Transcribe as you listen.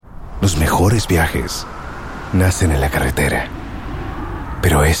Los mejores viajes nacen en la carretera,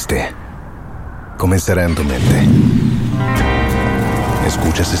 pero comenzará en tu mente.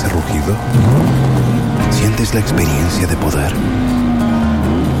 ¿Escuchas ese rugido? ¿Sientes la experiencia de poder?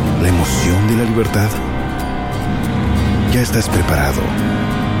 ¿La emoción de la libertad? Ya estás preparado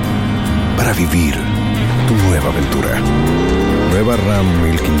para vivir tu nueva aventura. Nueva Ram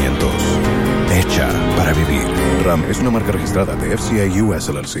 1500, hecha para vivir. Ram es una marca registrada de FCI US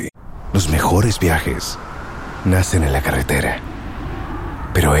LLC. Los mejores viajes nacen en la carretera,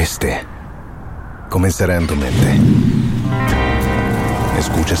 pero comenzará en tu mente.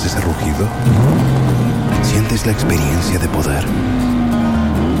 ¿Escuchas ese rugido? ¿Sientes la experiencia de poder?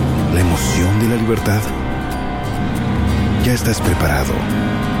 ¿La emoción de la libertad? Ya estás preparado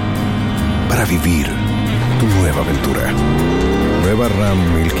para vivir tu nueva aventura. Nueva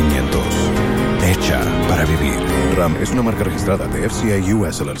Ram 1500, hecha para vivir. Ram es una marca registrada de FCI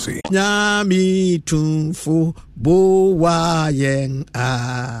US LLC. Nyami tunfu buwayen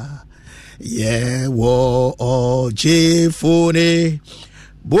a ye wo ojefone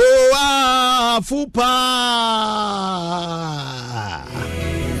boa fupa.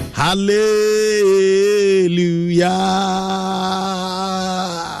 Hallelujah.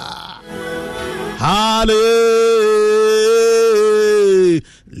 Hallelujah.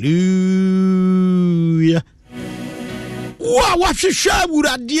 Wa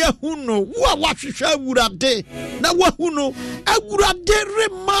shawurade huno wa shawurade na wa huno awurade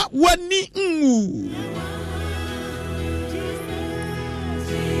rema wani ngu.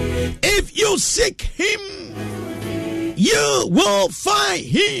 If you seek him, you will find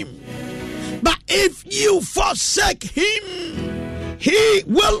him. But if you forsake him, he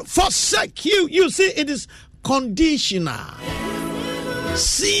will forsake you. You see, it is conditional.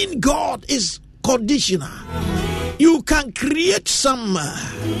 Seeing God is conditional. You can create some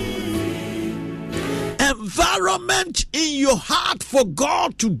environment in your heart for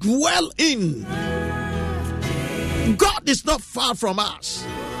God to dwell in. God is not far from us.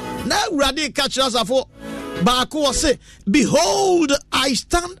 Now, Radi catch us for Baku say, behold, I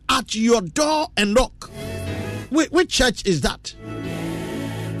stand at your door and knock. Which church is that?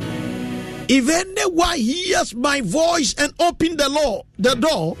 If anyone hears my voice and open the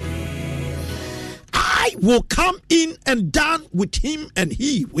door, I will come in and dine with him and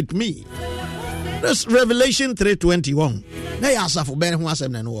he with me. That's Revelation 3:21.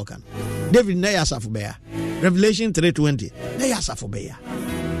 David Revelation 3:20.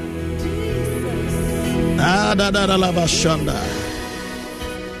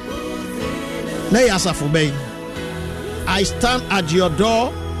 I stand at your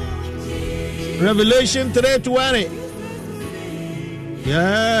door. Revelation 3:20.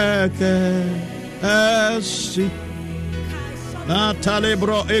 Natale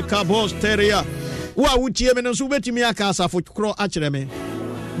bro ekabosteria. Wa wutie me no so betimi aka asafo kro akire me.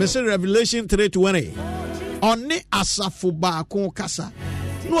 Me say Revelation 3:20. Oni asafo ba kon kasa.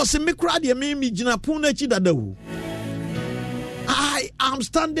 No se me kra de me gina pon na chi dada wu. I am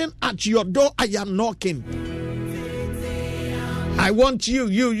standing at your door. I am knocking. I want you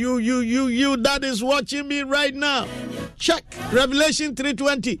that is watching me right now. Check Revelation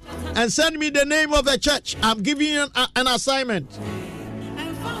 3:20 and send me the name of the church. I'm giving you an assignment.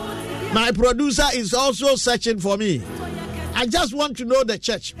 My producer is also searching for me. I just want to know the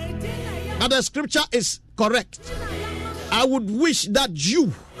church. And the scripture is correct. I would wish that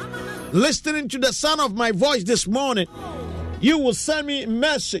you, listening to the sound of my voice this morning, you will send me a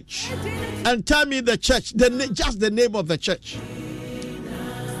message and tell me the church, just the name of the church.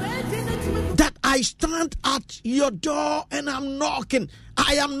 That I stand at your door and I'm knocking.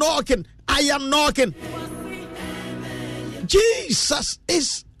 I am knocking. Jesus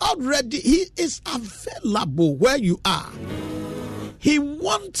is already, he is available where you are. He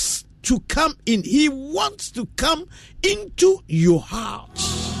wants to come in. He wants to come into your heart.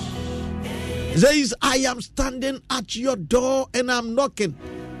 He says, I am standing at your door and I'm knocking.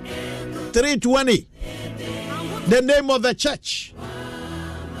 3:20. The name of the church.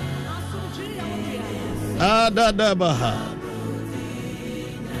 Adadabaha.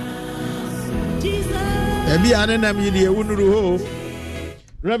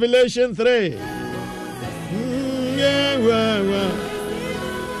 Revelation 3.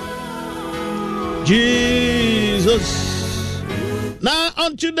 Jesus. Now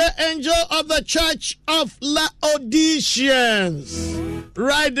unto the angel of the church of Laodiceans,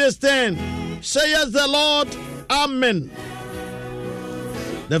 write this thing. Says the Lord, Amen.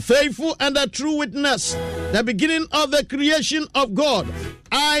 The faithful and the true witness, the beginning of the creation of God.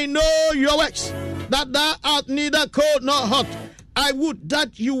 I know your works, that thou art neither cold nor hot. I would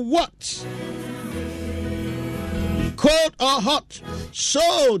that you what? Cold or hot.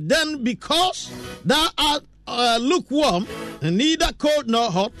 So then, because thou art lukewarm, and neither cold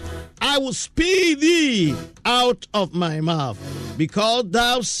nor hot, I will spit thee out of my mouth. Because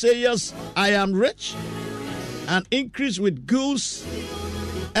thou sayest, I am rich, and increase with goods,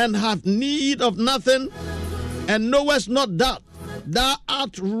 and have need of nothing, and knowest not that thou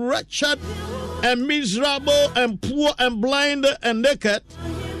art wretched, and miserable, and poor, and blind, and naked.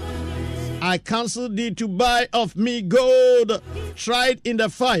 I counsel thee to buy of me gold tried in the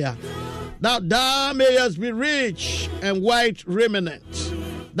fire, that thou mayest be rich, and white raiment,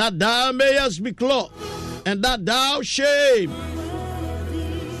 that thou mayest be clothed, and that thou shame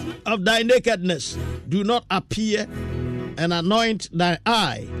of thy nakedness do not appear, and anoint thy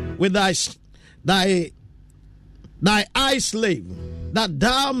eye with thy eye slave, that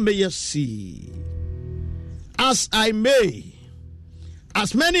thou mayest see. As I may,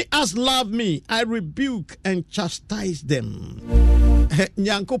 as many as love me, I rebuke and chastise them.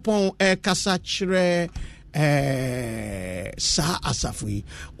 Nyankopon kasa kyerɛ saa asafo yi,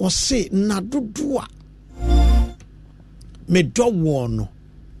 ɔse na dodoa medɔ wɔn no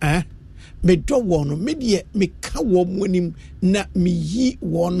medɔ wɔn no medeɛ meka wɔn mu anim na meyi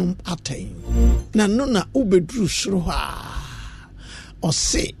wɔn atɛn na no na wobɛduru soro hɔ a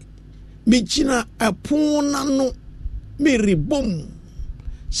ɔse megyina ɛpon na no merebom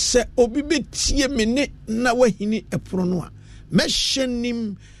sɛ obi bɛtie me ne na wahini ɛpono no a mɛhyɛ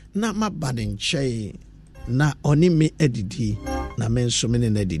nim na maba ne nkyɛn na ɔne me adidi na me nso me ne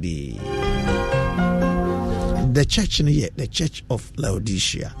no adidi. The church here, the church of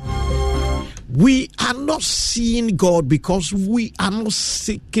Laodicea, we are not seeing God because we are not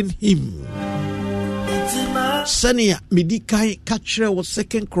seeking Him. Sania Midikai Kachre was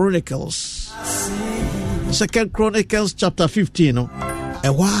 2 Chronicles chapter 15.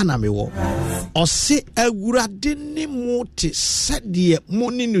 Ewana mewo ose awurade ne mu te sede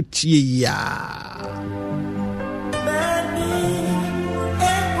mu ne no tie ya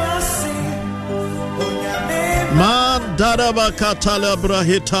man daraba katala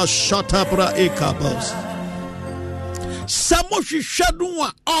brahita shatabra ekabos samo hwehwadu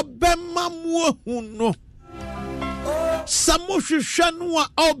a obema mu ahuno samo hwehwanu a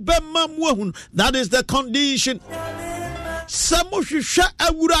obema mu ahuno. That is the condition. Samushusha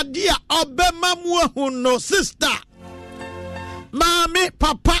awuradia obema muahuno. Sister mami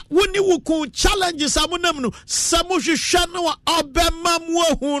papa wuni wuku challenges amunamnu samushusha no obema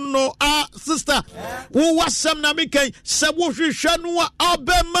muahuno. Sister wu wasam na mikai samushusha no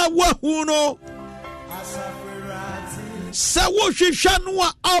obema muahuno. Samushusha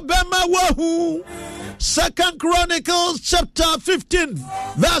no obema muahu. 2 Chronicles chapter 15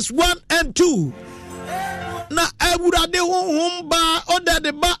 verse 1 and 2. Na awurade honhom ba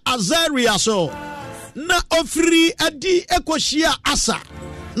odade ba Azaria so na ofiri adi ekohia Asa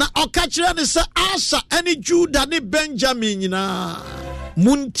na okachira ne se Asa ene Juda ne Benjamin nyina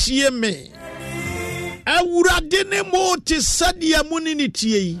muntie me awurade ne moti sadia munini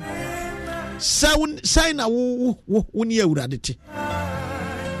tie yi sai na wo ni awurade te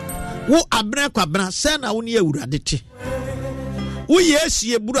wo abra kwabra sai na wo ni awurade te wo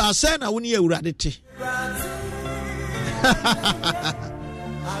yesie buru sai na wo ni awurade te.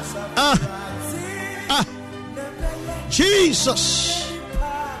 Jesus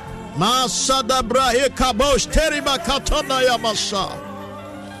Masada Brahe Kabosh Teriba Katona Yamasa.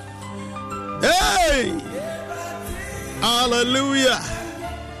 Hey, hallelujah.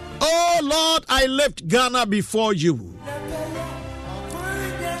 Oh Lord, I lift Ghana before you.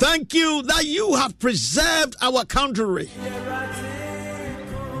 Thank you that you have preserved our country.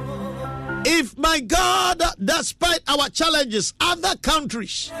 If, my God, despite our challenges, other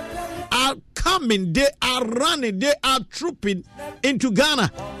countries are coming, they are running, they are trooping into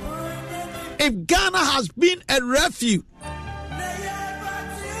Ghana. If Ghana has been a refuge,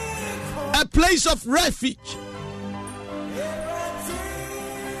 a place of refuge,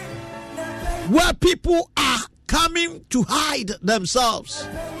 where people are coming to hide themselves,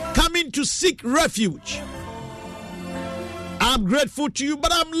 coming to seek refuge, I'm grateful to you,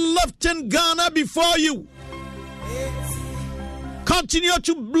 but I'm lifting Ghana before you. Continue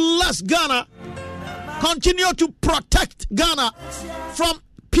to bless Ghana. Continue to protect Ghana from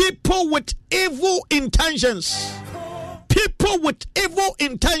people with evil intentions. People with evil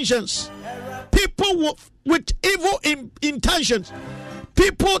intentions. People with evil intentions.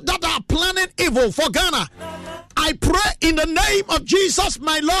 People that are planning evil for Ghana. I pray in the name of Jesus,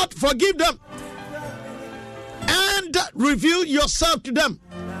 my Lord, forgive them. And reveal yourself to them.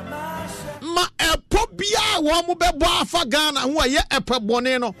 Ma epo bia wo mo bebo afa Ghana ho ye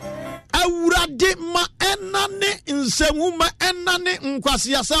epebone no awurade ma enane nsemu ma enane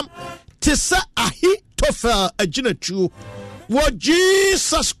nkwasiasam te se Ahitofel aginatu wo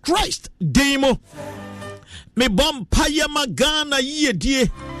Jesus Christ demo me bompa ye ma Ghana yedie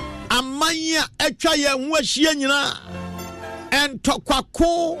amanya etwa ye ho ahia nyina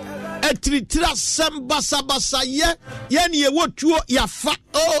entokwako etritira sembasa ye ne wotuo yafa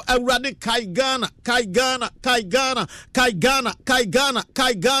oh awurade kai Ghana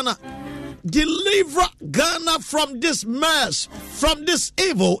deliver Ghana from this mess, from this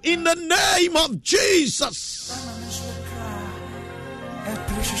evil, in the name of Jesus.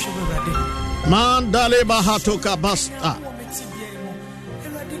 Mandale bahatoka basta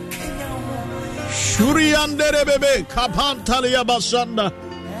Shuriandere bebe kapantalia basanda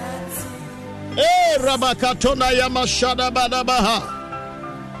rabakatona yamashada badabaha.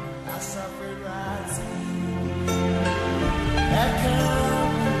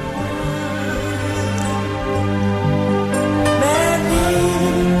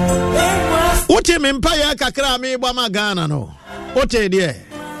 Ote mempaya kakra me bwa magana no. Ote die.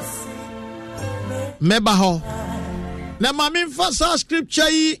 Meba ho. Na mami mfasa scripture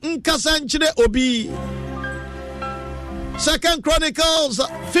yi nkasa nchire obi. 2 Chronicles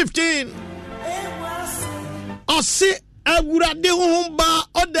 15. Osi awurade humba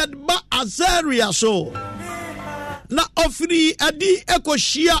oded ba Azaria so. Na ofiri adi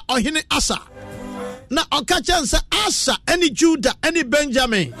ekoshia ohene Asa. Na okachanse Asa any Judah any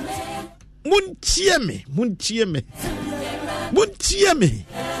Benjamin. Muntie me.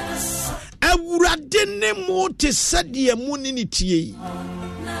 Awurade ne mo te sade mu ni tie.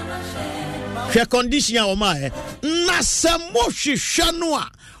 Hwe condition a o ma na se mo hwehwe no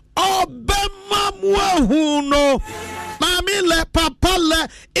a obema mo ahu no. Mami le papa le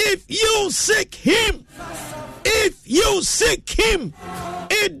if you seek him,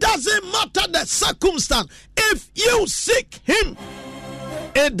 it doesn't matter the circumstance. If you seek him,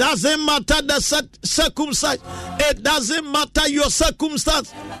 it doesn't matter the circumstance. It doesn't matter your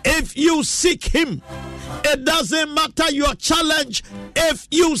circumstance. If you seek him, it doesn't matter your challenge. If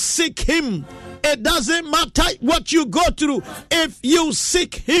you seek him, it doesn't matter what you go through. If you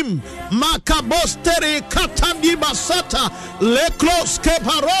seek him, makabostere katandi basata leklos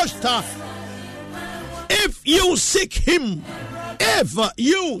keparosta. If you seek him, it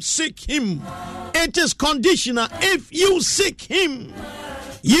is conditional. If you seek him,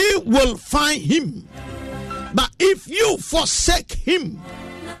 you will find him. But if you forsake him,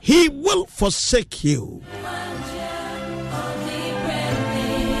 he will forsake you.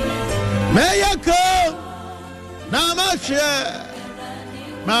 Mayako Namashe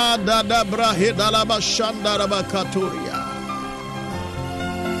Madada Brahidalaba Shandarabakaturia.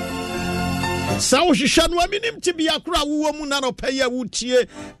 Sawshanwa minim tibiakura wo mu na no paya wutie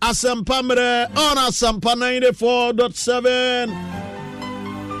asempamre on asempa 94.7.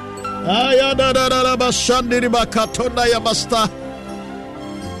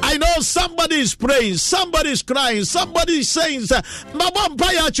 I know somebody is praying, somebody is crying, somebody is saying, Mabon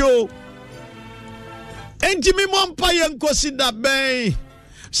Payacho. Enti mi mon payen consider bay.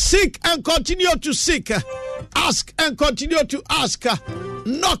 Seek and continue to seek. Ask and continue to ask.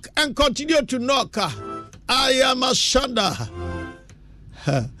 Knock and continue to knock. I am a shanda.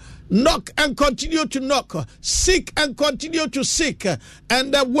 Knock and continue to knock. Seek and continue to seek.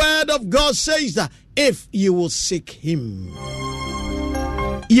 And the word of God says that if you will seek him,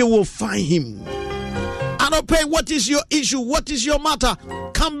 you will find him. I don't pay what is your issue, what is your matter.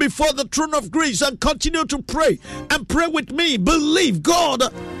 Come before the throne of grace and continue to pray. And pray with me. Believe God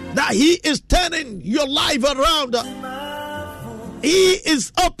that he is turning your life around. He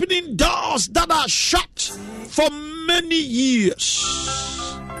is opening doors that are shut for many years.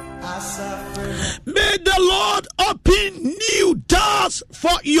 May the Lord open new doors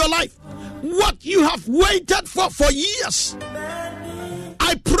for your life. What you have waited for years.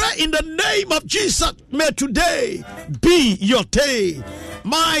 I pray in the name of Jesus, may today be your day.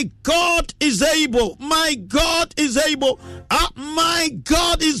 My God is able. My God is able. My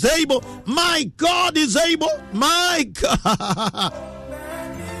God is able. My God is able. My God.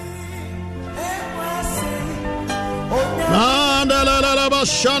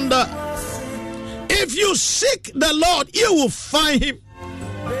 If you seek the Lord, you will find him.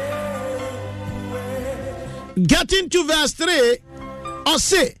 Get into verse 3. Or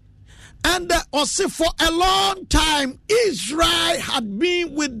say, and or say, for a long time Israel had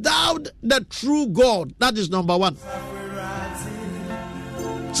been without the true God. That is number 1.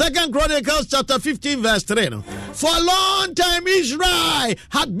 2 Chronicles chapter 15 verse 3. No? For a long time, Israel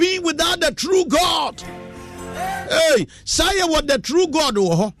had been without the true God. Hey, say what the true God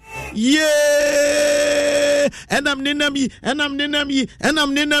was. Yeah, and I'm ninami, and I'm ninami, and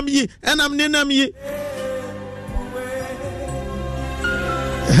I'm ninami, and I'm ninami.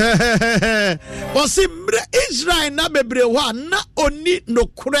 Osi Israel na bebrewa na oni no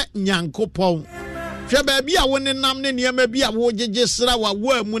kure Nyankopɔn. Hwɛ baabi a wone nam ne nneɛma bi a wo gyegye sra wa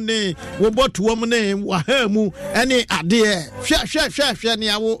wo mu ne wo boto mu ne wa ha mu ɛne adeɛ. Hwɛ ne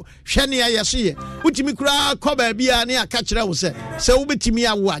awo hwɛ ne ayɛso ye. Wotimi kura kɔ baabi a ne aka kyerɛ wo sɛ wobetimi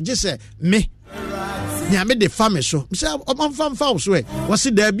awo agye sɛ me nyame de fa me so. Sɛ ɔmamfa wo so ɛ.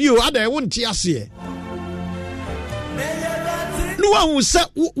 Wɔsi daabi o ada wo nte ase ɛ. No one who said,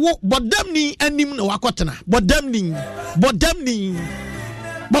 Bodamni and him no wakotana. Bodamni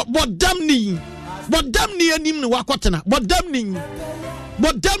and him no wakotana. Bodamni,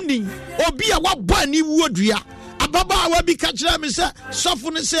 Obia wabani woodria. Ababa wabi kachra me say,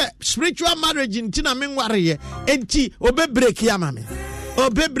 soften say, spiritual marriage in Tina Mingwari, enti, obe break yamami.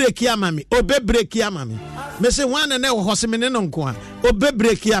 Obe break yamami. Me say one and no hosemin and unqua. Obe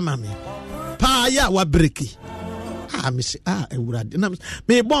break yamami. Pa ya wa breaki. Me say ewurade na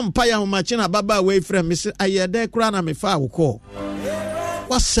me bom pa ya ho ma china baba away from me say ayede kura na me fa wo call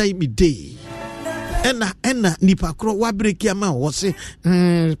what say me day ena nipa kro wa break ya ma wo say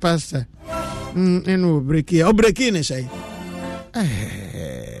pastor eno break ya o break ni say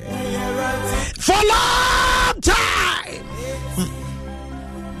for long time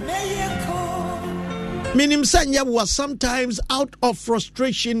Meaning, sometimes out of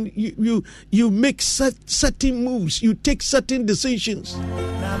frustration, you make certain moves, you take certain decisions.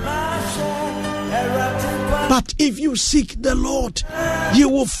 But if you seek the Lord, you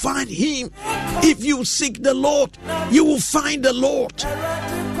will find Him. If you seek the Lord, you will find the Lord.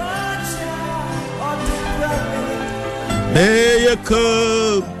 There you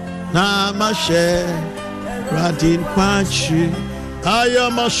come, Namashe, Radin Kwanchi.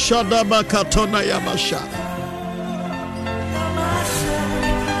 Ayama Shadaba Katona Yamasha.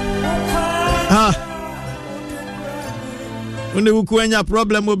 When you kuenya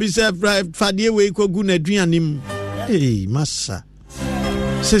problem will be said Fadie we ko gu na aduanim. Hey massa.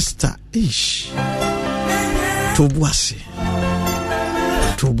 Sister ish. Tobuase.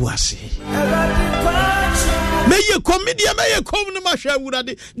 Meye komedia meye kom no mahwa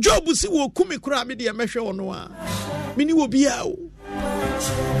wurade. Job si wo kumi kura me de mehwe wono a. Mini obiao.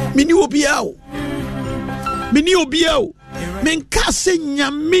 Menka se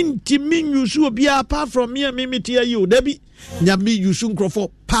nyaminti minyusu obia apart from me mimiti ayo dabi nyami yusu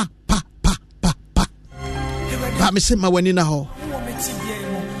nkrofo pa me se ma wani na ho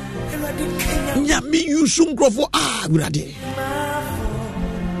nyami yusu nkrofo urade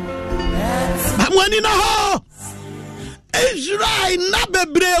ma wani na ho Israel na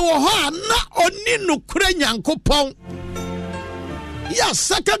bebre wo ho na oni nokura Nyankopɔn. Yes,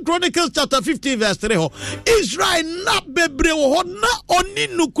 2 Chronicles chapter 15 verse 3. Israel na bebre wo na oni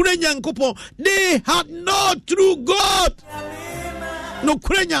nokura Nyankopɔn. They had no true God.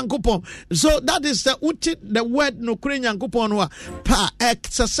 Nokura Nyankopɔn. So that is the word nokura Nyankopɔn wa pa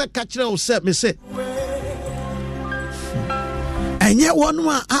exercise kachira o se me se. Enye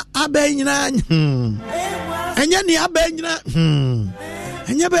wonu a abenyina. Enye ni abenyina.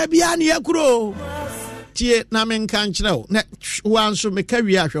 Enye ba bia ne yakuro. Tie na men kan kyerɛ na wanso me ka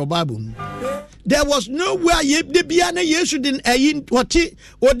wi ahwɛ Bible. There was no way ye de bia na Yesu din ayin wɔte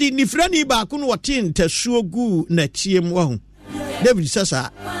odi nifrani ba ko no wɔte ntasuo gu na tie mu ho. David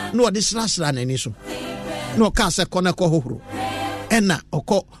sasa no wɔde srasra na ni so. No ka sɛ kɔ hohoro. Ɛna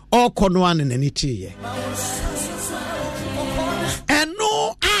ɔkɔ no an na ni tie.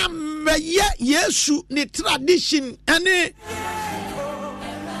 Ɛno amɛyɛ Yesu ni tradition ɛne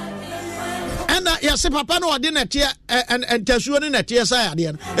yes, Papa no odi na tie and tasuo ne na tie sa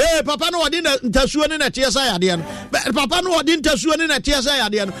yade no. Papa no odi na tasuo ne na tie sa yade no. Papa no odi tasuo ne na tie sa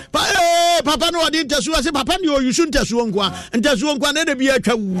yade no. Papa no odi tasuo se papa ne o yusu tasuo nkwa na de bia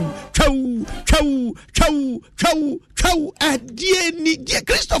twau adie ni die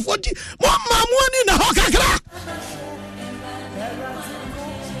Christopher di mo mamoni na ho kakra.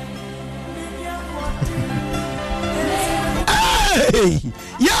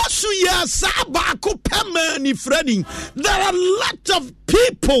 Yasu ya sabako pema ni fredi. There are a lot of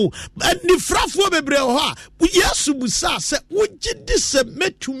people ni frafo bebre ho. Yasu busa se woji dise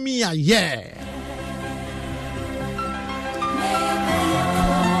metumi aye.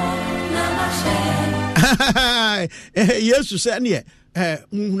 Yesu se ne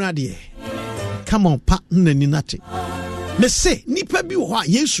nhuna de. Come on pa nani nate. Me say nipa bi ho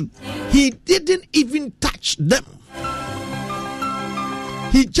Yesu, he didn't even touch them.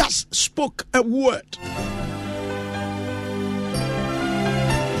 He just spoke a word.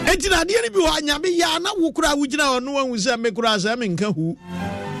 Entina de ni bi ho nyame ya na wo kura wo gina ono wan se me kura se me nka hu.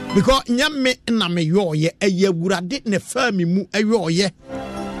 Because nyame na me yoye eye wurade ne fa mi mu ayoye.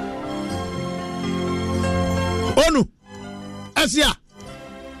 Onu asia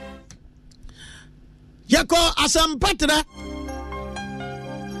yako asampatra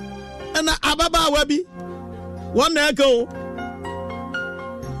ana ababa wabi wona eko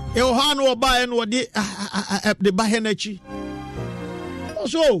Yohana obaye no de de bahenachi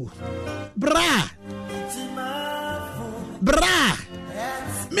so bra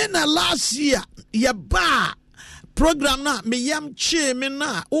mena last year ya ba program na me yam che me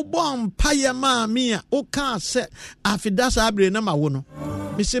na ubom paye ma me a o ka se afidasa abre na ma wo no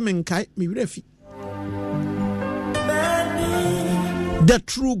me se me nkai me wrefi the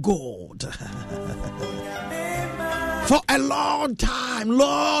true God for a long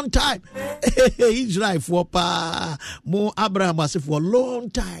time Israel for pa mo Abraham was for a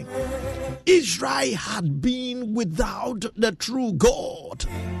long time Israel had been without the true God.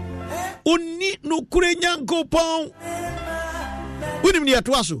 Oni no kure nyankopon wonim ne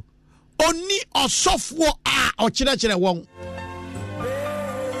ato aso oni osofo a okire won.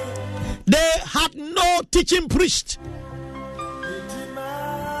 They had no teaching priest.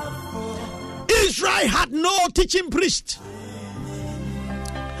 Israel had no teaching priest.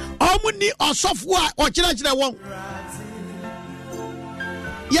 Omuni osofo a okire won.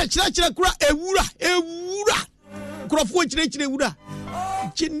 Ya kire kura ewura kurofo kire ewura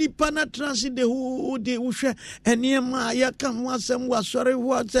Chinipa na transi de ho de ushe eniema ya kan wasem wasore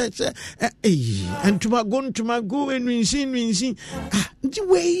ho se entuma go enwinsin nti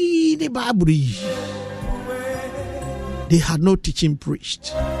we ne babri. They had no teaching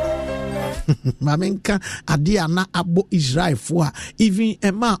priest. Mamenka adia na abo Israel for even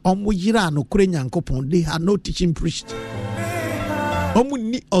ema omo yira no kure nyankopon. They had no teaching priest. Omu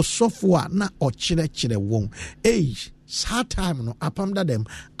ni osofo na okire won sad time no apamda them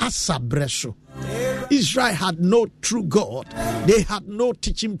asabreso. Israel had no true God. They had no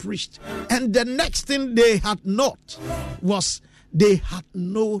teaching priest. And the next thing they had not was they had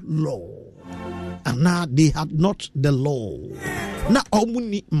no law. And now they had not the law. Na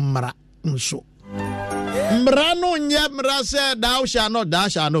omuni mra nso. Mra no nye mra say thou shall not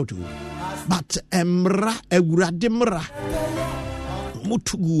do. But emra ewurade mra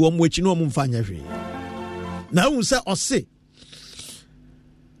mutugu omwechi no mumfanya hwe. Na unse ose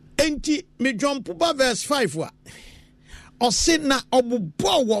enti me jump ba verse 5 wa ose na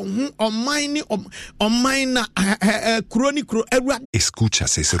obubo won hu oman na kro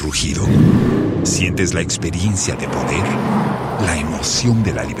Escuchas ese rugido. Sientes la experiencia de poder, la emoción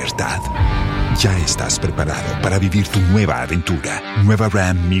de la libertad. Ya estás preparado para vivir tu nueva aventura. Nueva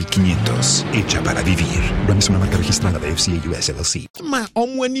Ram 1500, hecha para vivir. Ram es una marca registrada de FCA US LLC. Ma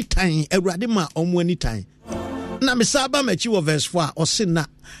omo anytime, ewrade ma omo anytime. Na mesaba machi wo verse 4 ose na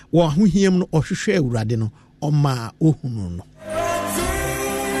wo ahohiam no ohwehwe ewrade no oma ohunu no.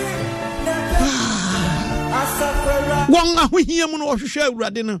 Won ahohiam no ohwehwe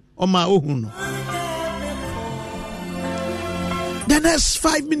ewrade no oma ohunu no. The next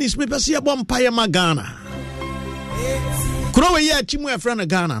 5 minutes me pese ya bom paye magana. Kuro we ya timu e fra na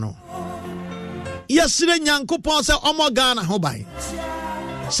Ghana no. Yesire nyankopon se omo Ghana ho bai.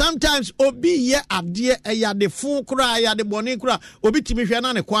 Sometimes obi ye ade ya de fu kura ya de boni kura obi timi hwe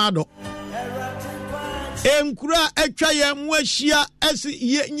na ne kwado. Enkura atwa ya mu ahia asi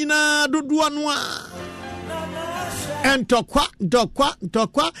ye nyina dodo no a. Entokwa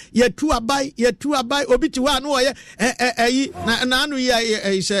yetu abai obi ti wa no ye na anu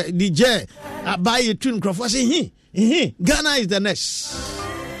ye say DJ abai yetu nkrofo say Ghana is the next.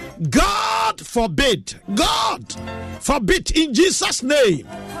 God forbid in Jesus name.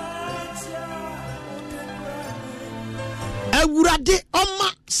 Ewurade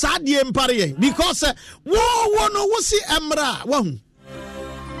oma sadie mpare because wo no wo si emra wo hu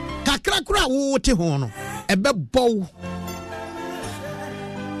kakra kura wo te ho no ebe bow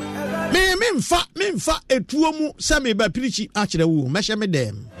me mfa etuo mu se me ba pirichi a kire wo mehye me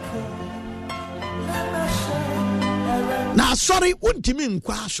dem na sorry untimi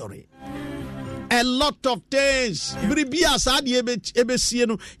nkwa sorry. A lot of things bribia sadie ebe sie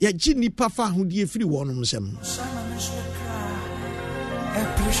no ya gi nipa fa hodie firi wonum sem.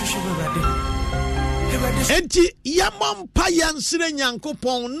 Enti yamampa yansire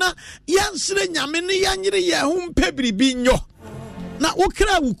nyankopon na yansire nyame ne yanyire ye ho mpa bribi nyo na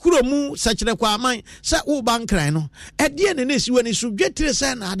wokra wukuro mu sachire kwa aman se wo bankran no ede ne nesi wani so dwetire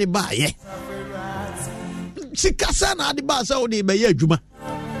se na ade ba ye sika se na ade ba se wo de be ye adwuma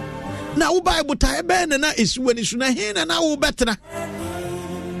na wo bible ta ebe ne na esi wani so na he na wo betena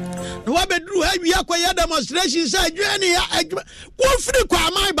na wa bedru ha wi akoya demonstration se adwene ya adwuma wo firi kwa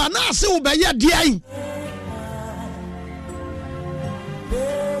aman ba na se wo be ye de ai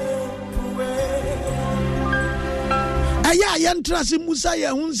aya yantrase musa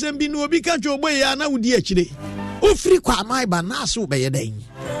ya hunsem bi no obi ka chobo ya na wudi akire ofiri kwa amai ba na so be yedan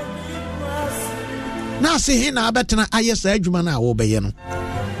na se he na abetena ayesa adwuma na wo be ye no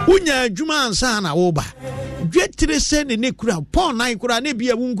unya adwuma ansa na wo ba dwetire se ne kura pon nan kura ne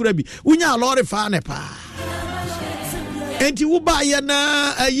bia wunkura bi unya lorry fa ne pa enti wo ba ye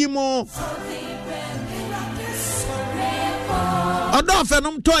na ayimo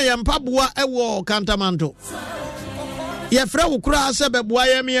odofenum to ye mpaboa ewo kantamanto ye fra wo kura se beboa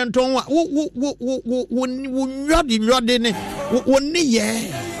ye me nton wo nyode ne wo ne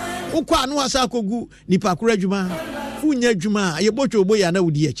ye wo kwa no asa kogu nipa kura dwuma unya dwuma ye bocho ya na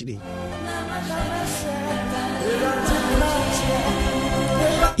wudi akire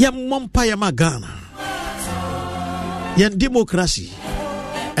ye mompa ye magana ye democracy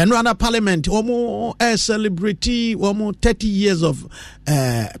and run a parliament omo celebrity omo 30 years of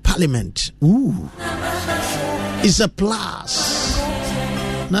parliament. Ooh, it's a plus.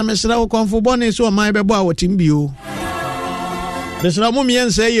 Na mesra wo konfo bone so man bebo a wotimbio mesra mo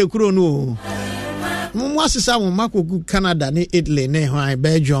miense ye kuro no mo asesa mo makogu Canada ne Italy ne hwan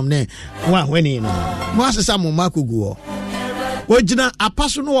Belgium ne wa hweni no mo asesa mo makogu o wogina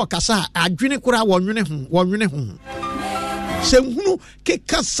apaso no wakasa adwene kura wonwene ho senhunu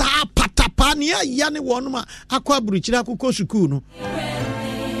keka sa patapania ya ne wonuma akwa buruchira akoko sukuu no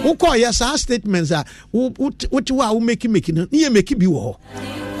woko ya sa statements a wuti wa wo make no ne make bi wo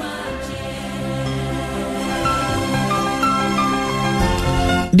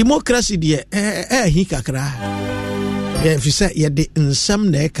democracy de hi kakra fisa ye de nsam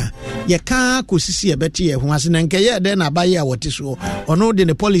na eka ye ka kosisi ye beti ye ho ase na nke ye de na abaye a wote so ono de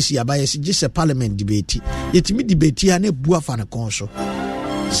ne policy abaye si gise parliament debate yetimi debate ya na bu afa ne konso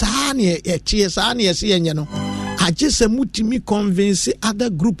saa ne ye tie saa ne ye se ye no agise mutimi convince other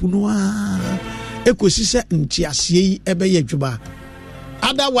group no a ekosise ntiase yi ebe ye dwuma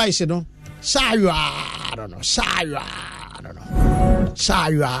otherwise no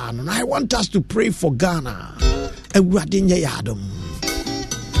I want us to pray for Ghana. Ewradinye yadom.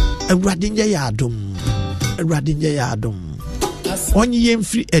 Onye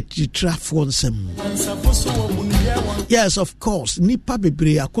yemfri etitra fonsem. Yes, of course. Nipa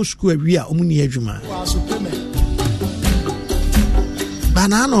bebre akosku awia omuni adwuma.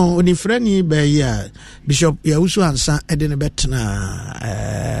 Banano onifrani be ya Bishop Yawusu Ansa edene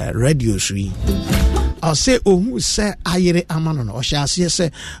betna radio sui. I'll say who say ayere amano no shall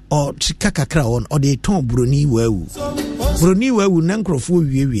say or kakakra on or de ton broni wewu na nkrofo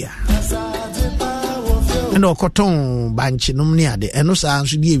wiewia and okoton banchi no ne ade eno sa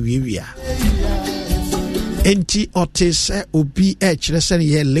nso de wiewia enti ote se obi e kire se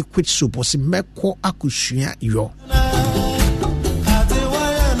ye liquid soap o se meko akusua yo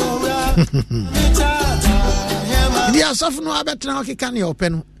dia asafu no abetena okeka ne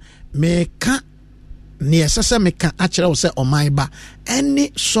openo me ka ni esese meka akire wo se oman ba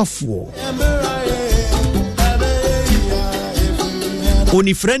any software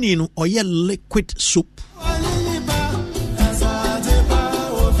onifrani no oye liquid soap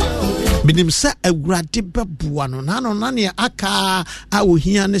binim se awurade beboa no na ne aka a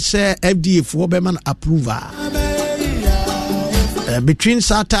ohia ne se FDA fo be man approval between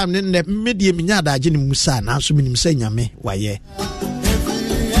that time ne media minya da agye ne musa na so minim se nyame waye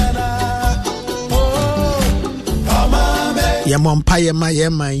ya mompa ye ma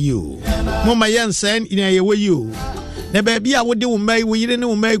you mama yensen ina ye we you na ba bia wo de wo mai wo yire ne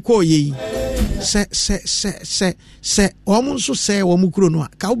wo mai ko ye se o mu so se wo mu kuro no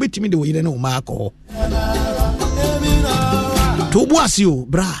ka wo betimi de wo yire ne wo mai ko to bu asio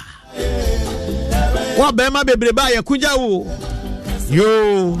bra wa ba ma bebre ba ye kuja wo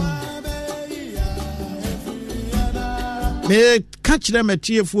yo me kachira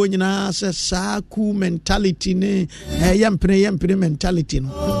matiefu nyina se saku mentality ne yempre mentality no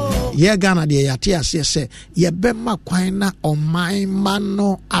ye Ghana de yate ase se ye bema kwan na oman ma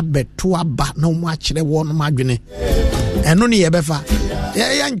no abeto aba na mu akire wo no madwene eno ne ye befa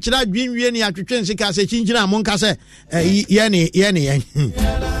ye nkyira dwinwie ne atwetwe nsika se chinchina monka se ye ne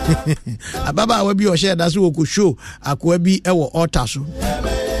ababa wa bi o share da so wo ko show akwa bi e wo altar so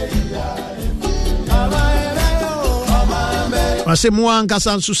Ase mu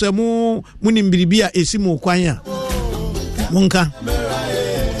ankasa nso se mu nimbiribia esi mu kwan a munka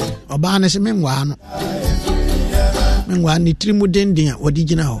oba ne se menwa no ni trimu dendin a wodi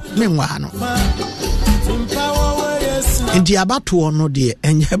gina ho menwa no enti abato no de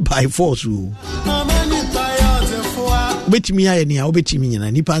enye by force o betimi aye ne a obetimi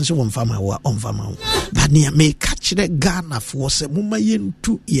nyina nipa nso wonfama wa onfama ho ba ne me ka kire Ghana fo se muma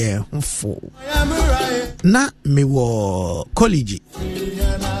yentu ye hofo na me wo college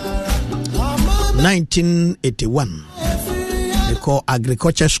 1981 they call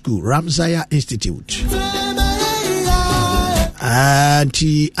agriculture school Ramsaya Institute and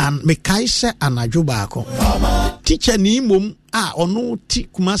me kaise anajo baako teacher ni mom a ono ti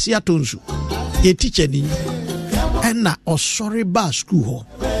Kumasi Atonsu ye teacher ni ena osori ba school ho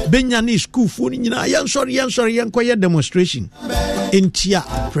benya ni school fo ni nyina yan sorry yankoye demonstration entia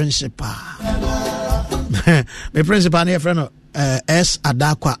principal me principal na friend S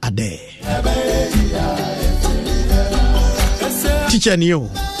Adakwa Ade teacher ni yo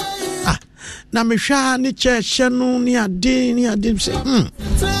na me hwa ni church no ni ade say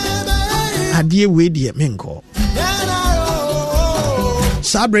ade we die menko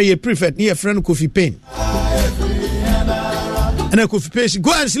sabre ye prefect ni friend Kofi Pain and I could face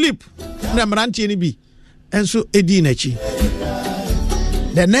go and sleep. Na mranti ni bi. Enso edi na chi.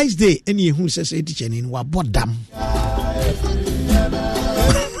 The next day any who says a teacher in wa bodam.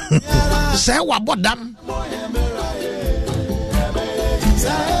 Say wa bodam.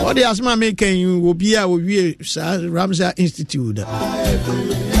 What the asma making you obi a we Ramsay Institute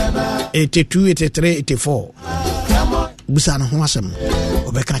 82 83 84. Busana ho asem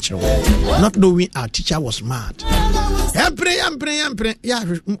obeka kire. Not knowing our teacher was mad.Empre ya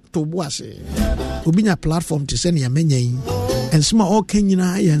to boase obinya platform to send ya menyan and small all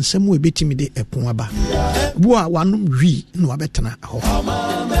kenyina ya nsem we betimi de epon aba bo a wanum wi na wabetena ho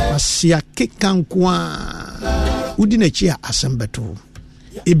asia kekankoa udi na chi a asembeto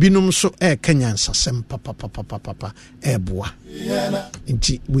ebinum so kenya nsasem papa eboa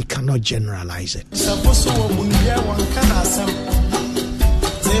nti we cannot generalize it.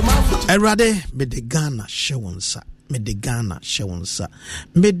 Erade me de Ghana shewonsa me de Ghana shewonsa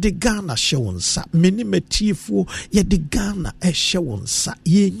meni metiefo ye de Ghana shewonsa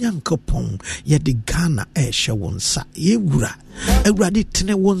ye nyankopon ye de Ghana shewonsa ye wura Erade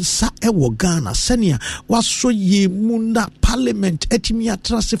tene wonsa wo Ghana senia waso ye munda parliament etimi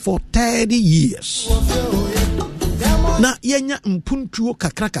atrase for 30 years na yenya mpuntuo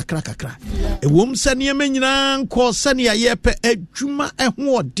kakra ewom sane manyina nko sane yepe adwuma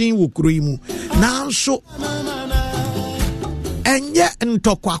eho odin wo kuro yi mu nanso enye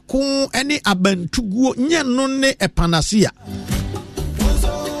ntokwako ene abantuguo nye no ne epanasia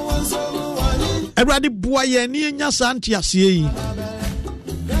Erade bua ye ne enya santi asie yi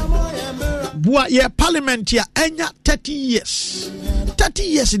bua ye parliament ya enya 30 years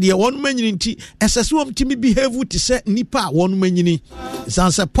the one manyini esesum timi behave to say nipa one manyini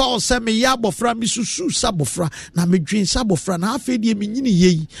sanse Paul say me ya bofra mi susu sabofra na me dwen sabofra na afedie me nyini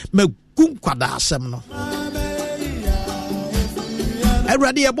yei magum kwada asem no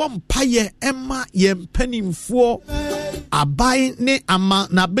Erade ye bom paye ema ye mpanimfo abai ne ama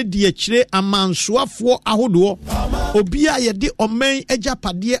na bedi akire amansoafo ahodo obia ye de oman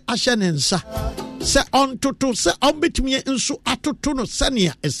agapade ahye ne nsa se ontoto se ombetimi nso atoto no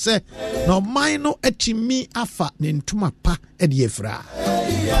sania ese na oman no atimi afa ne ntuma pa de efra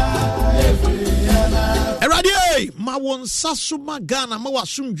Erade ma won saso magana ma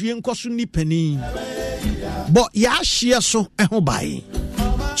wasumdwie nkoso ni pani bo ya hye so eho bai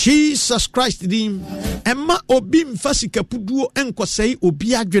Jesus Christ dim emma obi mfasika puduo enkosei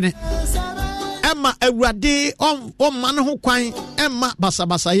obi adwene emma Erade on man ho kwan emma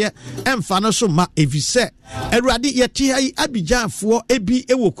basabasaye emfa no so ma evise Erade yeti hai Abidjanfo ebi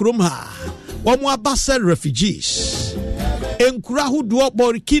ewo krom ha omo abasa refugees enkura hodo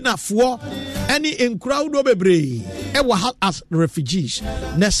Burkina fo any enkura hodo bebre ewa as refugees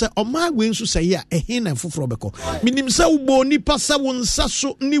nese omagwe nso sey a ehin na foforo beko minim se ubo nipa se wonsa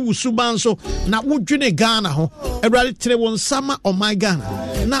so ni wusuban so na wodwene Ghana ho Erade tere wonsama Ghana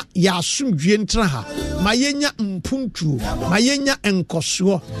na ya asumdwie ntra ha ma yenya mpuntuo ma yenya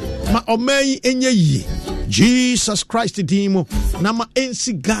enkoso ma omayi enye yi Jesus Christ dimo na ma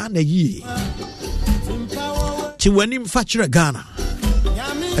ensi Ghana yi ti wani mfachire Ghana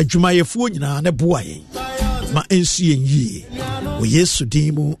adwumayefo nyina ne boaye ma ensi yi o Yesu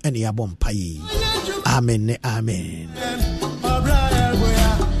dimo ene yabompayi amen amen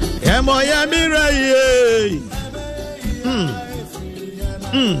emo ya miraye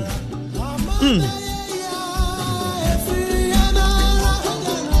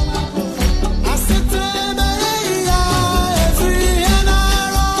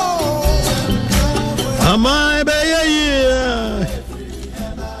my baby,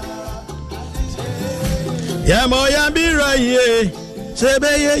 yeah, moya be right, say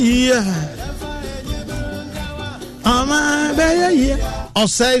baby, my baby. Or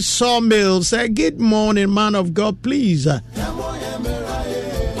say Sawmill, say good morning, man of God, please. I'm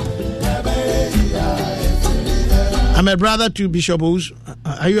a brother to Bishop Ozu.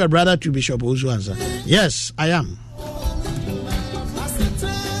 Are you a brother to Bishop Ozu? Answer. Yes, I am.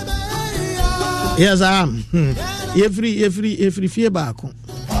 Yes, I am. Every fear back.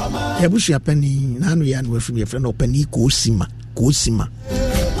 Ebushi penny, nanu yan with your friend or penny Kosima.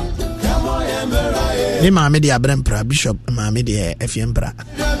 Ni maame de abrempra Bishop maame de efiempra.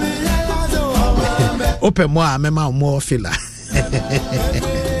 Open moi mema mo fila.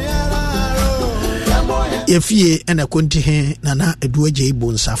 Efie ena konti he nana eduaje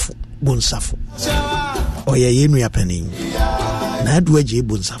bonsafo. Oye yenu ya pani. Na eduaje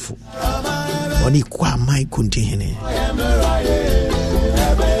bonsafo. Oni kwa mai konti he ne.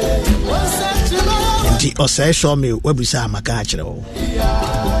 Nti osai show me webisa amaka akire wo.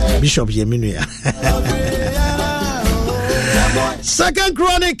 Bishop Yeminuya. 2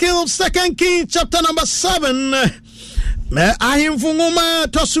 Chronicles, 2 Kings, chapter number 7. Me ahimfunguma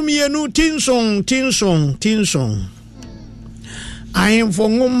tosumienu tinsong.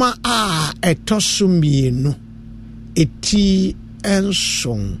 Ahimfunguma etosumienu eti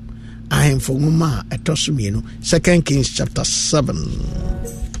ensong. Ahimfunguma etosumienu. 2 Kings chapter 7.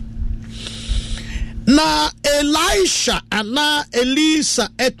 Na Elisha ana Elisa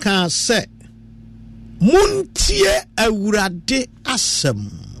eka se muntie awurade asem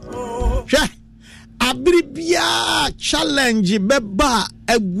hwe abribia challenge beba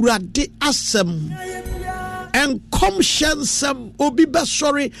awurade asem enkomshensem obi be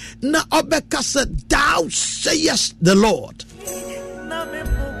sorry na obeka se thou sayest the Lord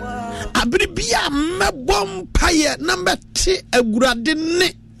abribia mebom paye na mete awurade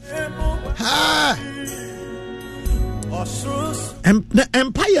ne ha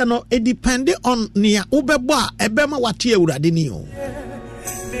empire no it depend on nia ubebo a ebema wate awurade ni o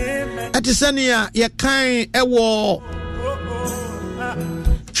atisania ye kan ewo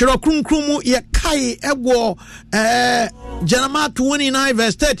chirokrunkrumu ye kai ewo Jeremiah 29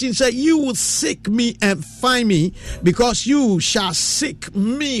 verse 13 say you will seek me and find me because you shall seek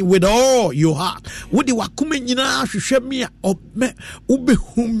me with all your heart wodi wakume nyina hwehwe me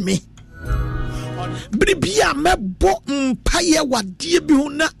ubehu me Bribia mebo mpaye wadie bi ho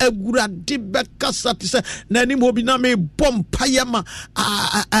na awurade bekasa te se na ni mo bi na me bom paye ma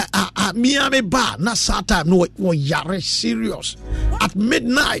mia me ba na sata no yare serious at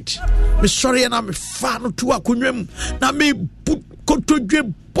midnight me sorry na me fa no to akonwam na me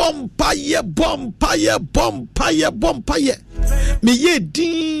kotodwe bom paye me ye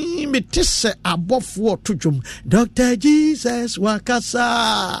din me tise abofo tujum Dr. Jesus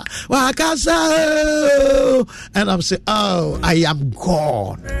wakasa and I'm saying oh I am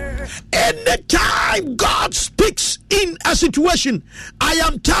God. Anytime God speaks in a situation I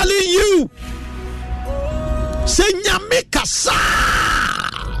am telling you say nyame kasa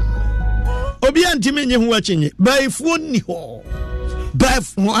obi antime nye ho achinye baifuo ni ho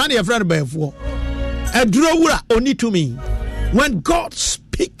baifuo ani e friend baifuo eduro wura oni to me. When God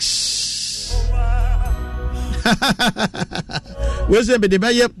speaks, where's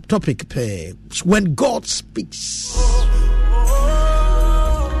the topic? When God speaks,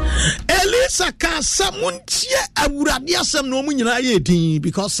 Elisa can someone cheer a wuradiasam no munyina yeti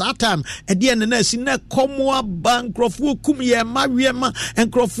because that time at the end na sina komwa bankrofo kumye mawema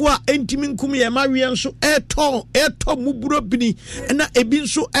enkrofo a entimin kumye mawe so eton muburo bini na ebi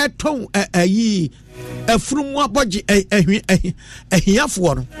so eton ayi afunumu aboje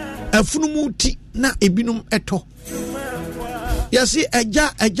ahiafo no afunumu ti na ebinum eto yasi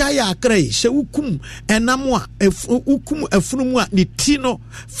eja ya akrai se ukum enam a ukum afunumu a ne ti no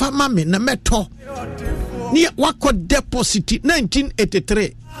fama me na meto ni wako deposit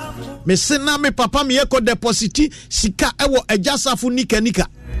 1983 me sena me papa me yeko deposit sika ewo eja safu nika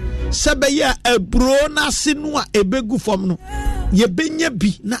sebeye ebro na sinu a ebegu fom no ye benya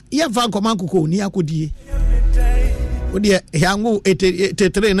bi na ye va nkomankoko ni akodie odi yangu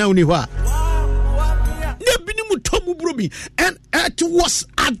 83 na uni hwa and it was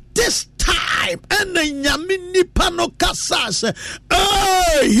at this time and nyamini panokasas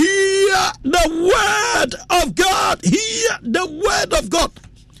hear the word of God, hear the word of God.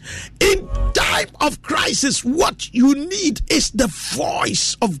 In time of crisis, what you need is the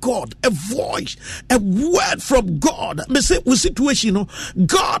voice of God, a voice, a word from God. Me say, with situation,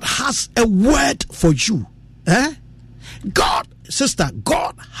 God has a word for you. God sister,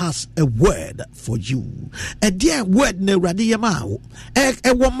 God has a word for you. A dear word ne radiyama. E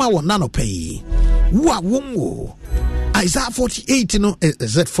woma wo nano pay. Wa wongo. Isaiah 48,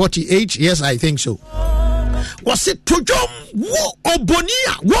 is it 48? Yes, I think so. Was it to jom wo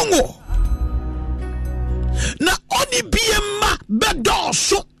obonia wongo? Na oni biema bedo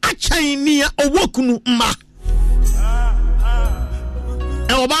so achainia owokunu ma.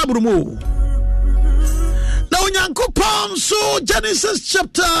 E Bible mo. Now Nyankopon so Genesis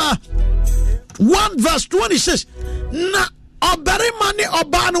chapter 1 verse 26. Na oberimani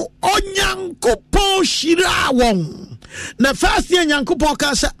obanu Onyankopon shira won. Na first year Nyankopon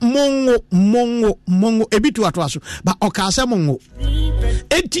ka se mongo ebitu atwaso but oka se mongo.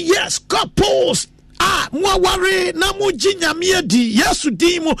 80 years couples more worry na mu jinyamie di yesu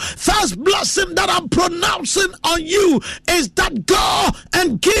di mu. First blessing that I'm pronouncing on you is that go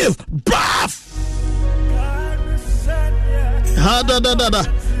and give birth.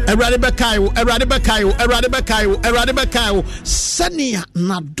 Erade bekayo sania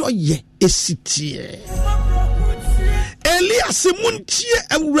nadoye esitie Elias muntie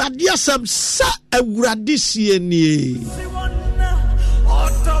awurade asem sa awurade sie nie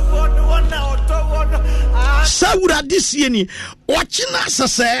sa awurade sie nie ochina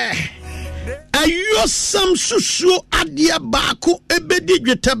sese ayo sam susuo ade baako ebedi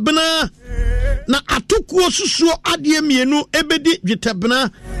dwetabena na atokuo susuo ade mienu ebedi dwetabena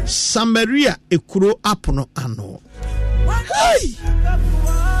Samaria ekuro apono ano.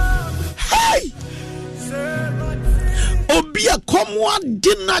 Hey obia komwa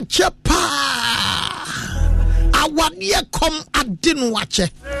dina chepa awadie kom adin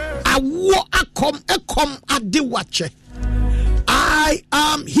wache awo ekom ade wache. I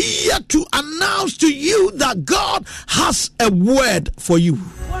am here to announce to you that God has a word for you.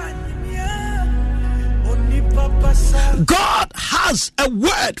 God has a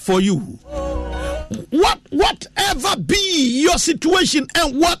word for you. Whatever be your situation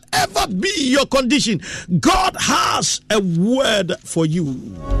and whatever be your condition, God has a word for you.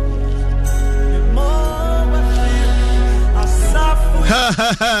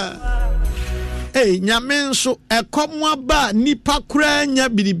 Hey, nyamenso ekomwa ba nipa kura nya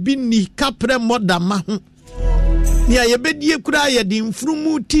biribi ni kapre modama ho. Ni ayebedie kura ye di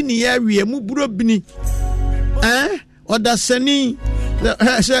mfurumu ti ni ya wie mu buro bini. Oda sani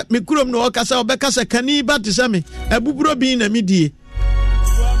se mikurom no okasa obekasa kani ba te same ebuburo bi na midie.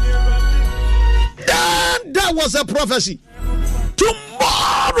 Then that was a prophecy.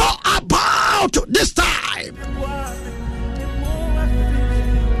 Tomorrow about this time,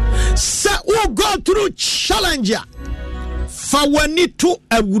 say we go through challenger. Fawanitu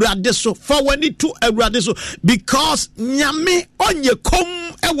ewuradeso because nyame onye kom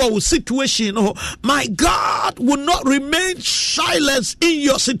ewa situation. My God will not remain silent in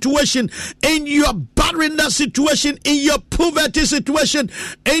your situation, in your barrenness situation, in your poverty situation,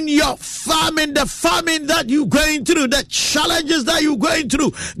 in your famine, the famine that you're going through, the challenges that you're going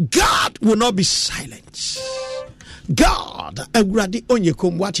through. God will not be silent. God ewurade onye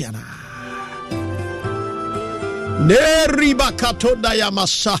kom watiana. Neriba katoda ya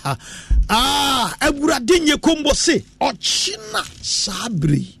masaha. Ewurade nye kombo se ochina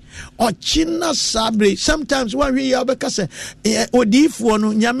sabri. Sometimes when we abeka se odifu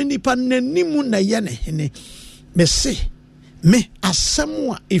no nyame nipa nanimu na ye ne hene. Me se me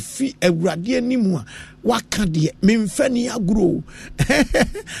asemu a efi ewurade animu a waka de me mfani agro.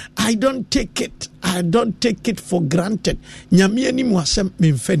 I don't take it for granted. Nyame animu asem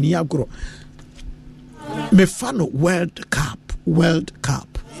me mfani agro. Me fano World Cup.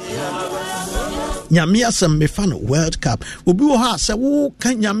 Nyamiasam me fano World Cup. Obi wo ha se wo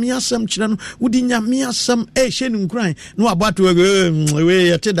kan nyamiasam kire no wodi nyamiasam hye nkran no abato we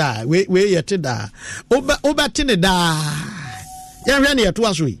yete da oba tene da ya hwe na yeto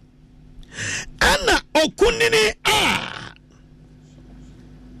aso yi ana okunini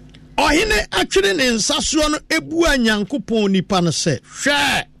ohine atwere ne nsaso no ebu anyankopon nipa no se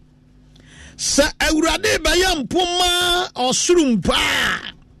hwe sa awurade bayam poma osurumpa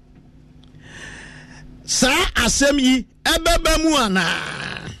sa asem yi ebeba mu ana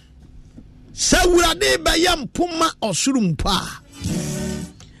sa awurade bayam poma osurumpa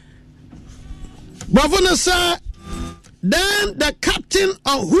bavona sa. Then the captain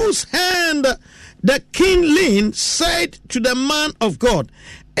on whose hand the king leaned said to the man of God,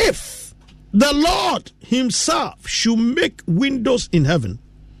 if the Lord himself should make windows in heaven,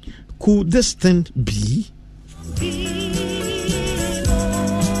 could this thing be?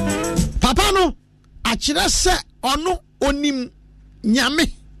 Papa no achira se ono onim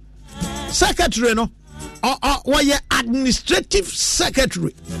nyame secretary no was administrative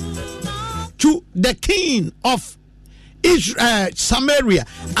secretary to the king of Israel, Samaria.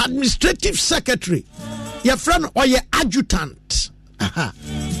 Administrative secretary. Your friend or your adjutant.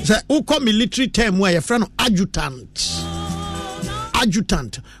 So, who call military term where your friend adjutant.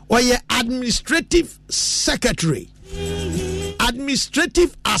 Adjutant or your administrative secretary.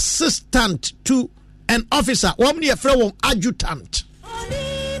 Administrative assistant to an officer. One your friend adjutant.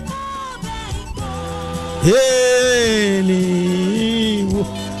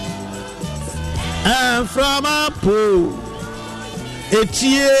 And from a pool,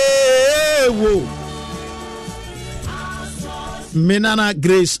 Etiewo Menana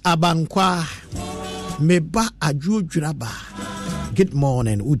Grace Abankwa Meba Ajujuraba. Good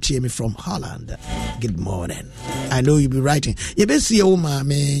morning, Utiemi from Holland. Good morning. I know you'll be writing. You be see Oma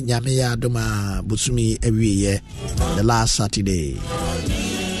me Nyame Adoma Busumi every year, the last Saturday.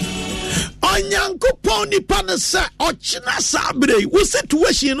 Onyankopon nipa ne sa ochina sabre wo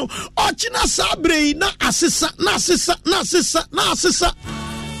situation no ochina sabre na asesa na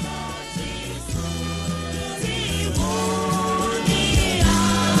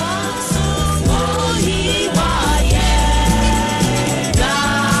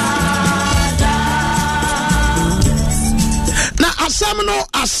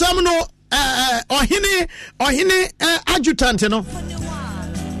asam no ohine adjutant no.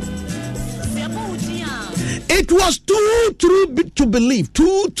 It was too true to believe.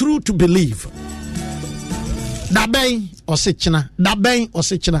 Daben osichina.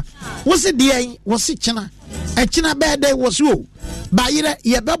 Was it the osichina? Echina bede was you. Bayire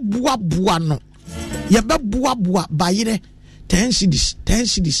yebe bua no. Yebe bua bayire 10 cities.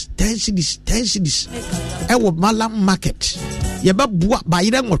 Ewo Malam market. Yebe bua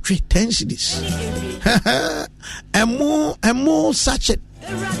bayire ngotwe 10 cities. Emo sachet.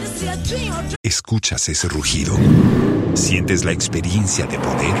 ¿Escuchas ese rugido? ¿Sientes la experiencia de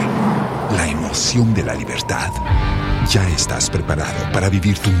poder? ¿La emoción de la libertad? Ya estás preparado para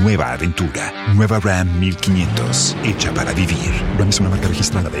vivir tu nueva aventura. Nueva Ram 1500, hecha para vivir. Ram es una marca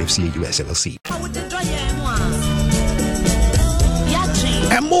registrada de FCA US LLC.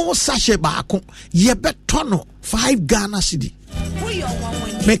 Emo sachet baako yebe tono 5 Ghana cedi.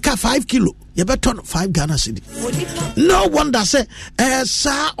 Make 5 kilo. You better 5 Ghana cedi. No wonder say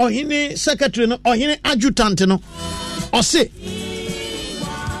sir or hini secretary no or hini adjutant no or say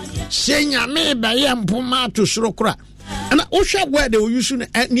nyame ba ye mpoma to srokra. And Osha where they will use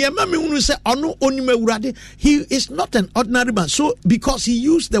he is not an ordinary man. So because he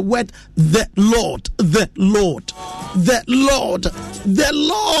used the word the Lord. The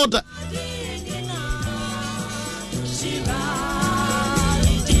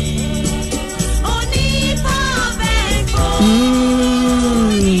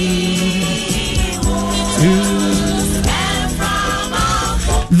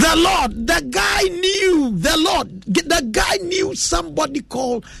Lord, the guy knew the Lord. The guy knew somebody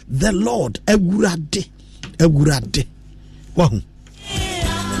called the Lord. Egurade. Wow.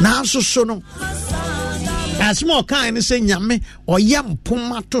 Now so no. As more kind say nyame or yam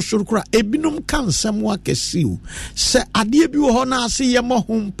puma to surkra ebinum kan samwa kesiu se ade bi wo na ase ye mo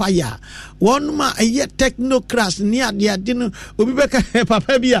humpaya won ma eye technocrats ni ade no obi beka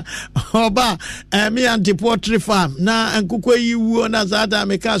papa bia oba me anti poultry farm na ankukwa yiwu na zada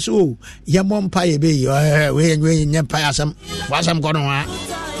meka so ye mo mpaye be we nye mpaye asam wasam kono ha.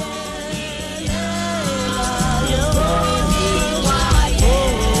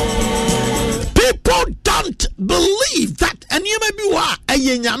 People don't believe that, and you may be wa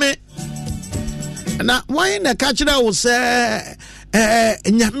nyame. Now, why in the culture will say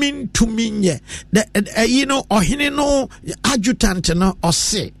nyamin to me? You know, or he no adjutant no or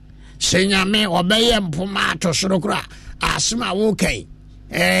say nyame or bayam pumato surokra asma okay.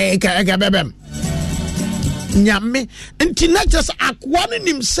 Bebem nyame ntina just akwane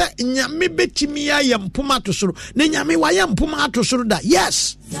nim se nyame betimi ayam pumato suro ne nyame wayam pumato suro da.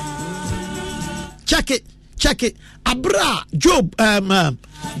 Yes. Check it. Abra, Job,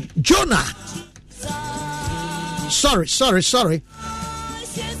 Jonah. Sorry.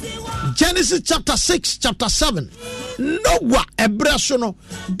 Genesis chapter 6, chapter 7. Noah, Ebra sono.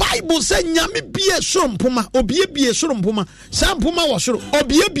 Bible say nyame bie soro mpoma, obie bie soro mpoma. Sa mpoma wa soro,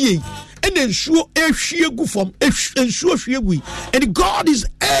 obie bie. And ensuo ehwie gu fom, ensuo hwie gu. And God is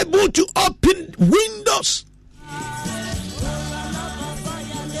able to open windows.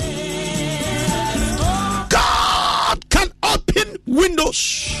 God can open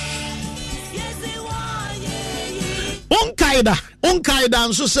windows. Onkaida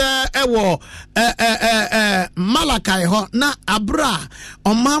nso se ewo Malakai ho na abra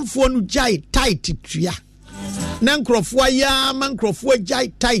omanfo no jai tight tua na nkrofo ya man nkrofo jai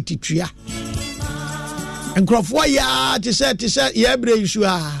tight tua nkrofo ya te say ya bre isu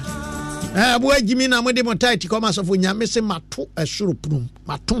bo agimi na mo de mo tight ko ma sofo nyame se mato esoro prum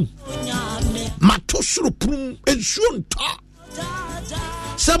mato soro prum ensuo nta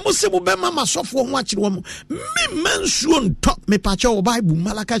Samusi bema masofo ho akire wo me mansuo nto me pacha wo Bible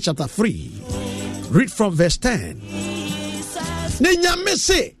Malachi chapter 3 read from verse 10 ne nyame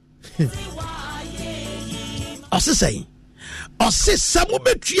se osisai samu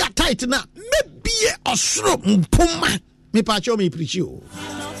betua tight na mebie osoro mpoma me pacha me preach you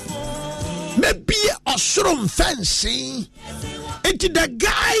mebie osoro mfensi into the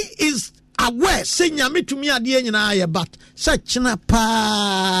guy is aware say nyame tumi ade nyina ye but such na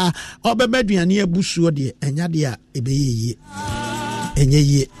pa obebeduane abusuo de enya de a ebeyeye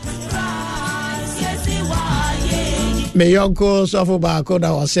enye me yonko sofo ba ko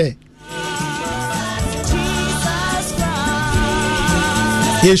da wose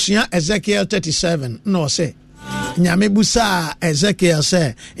Yeshua Ezekiel 37 no say nyame busa Ezekiel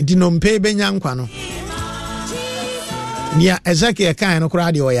say ndinompe benya nkwa no Nia Ezekiel kan no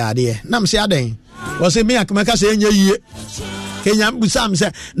kura de oyade nam se aden wo se me akamaka se enye yie kenya mbusam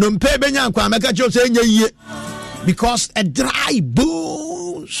se no mpe benya nkwa amaka cho se enye yie because a dry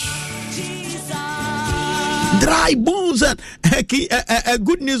bones and a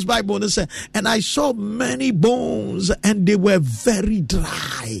good news Bible say and I saw many bones and they were very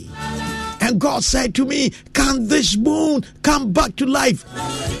dry and God said to me, can this bone come back to life?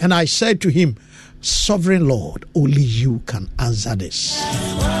 And I said to him, Sovereign Lord, only you can answer this.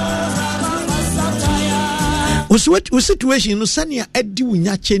 What situation no sanya edi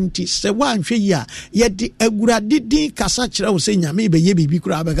wunya chenti se wanhwe ya yedi agurade din kasa kire wo se nyame be ye bibi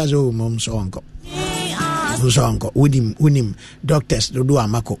kura abeka so mom so onko unim doctors do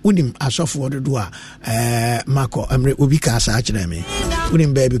amako unim asofo do mako amre obi kasa kire me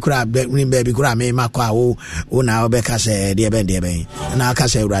unim baby kura me mako awo na obeka se de ben na aka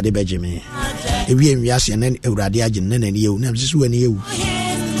se urade bejeme ewie nwiase na urade agye na nani ewu na msisu wani ewu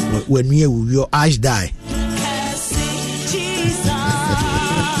wani ewu your eyes die.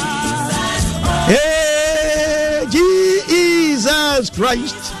 Hey, Jesus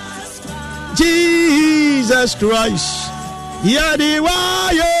Christ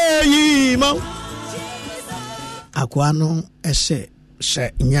yadiwa yimo akwano ese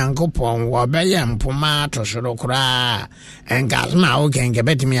se nyankopon wo beye mpoma to soro kra engasma o genge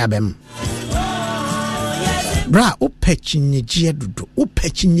betimi abem bra opechinye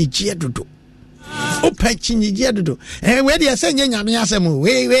dudu we dey say nyame asem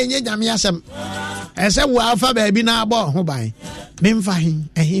we nyame asem ese wo alfa ba bi na abo ho ban memfa hin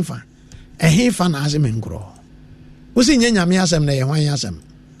ehifa na asem nkro wo si nyame asem na ye hwan asem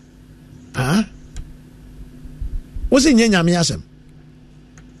wo si nyame asem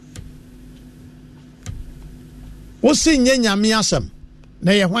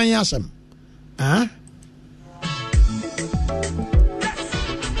na ye hwan asem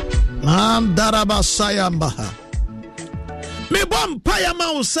Mam daraba sayambaha me bompa ya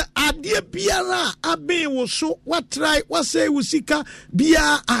ma se ade biara abe wo so watrai wase usika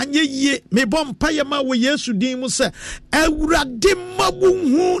bia anye yie me bompa ya ma wo Yesu din mu se awurade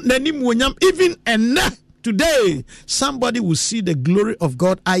mabunhu nanim wonyam even ena today somebody will see the glory of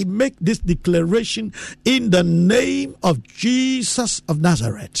God. I make this declaration in the name of Jesus of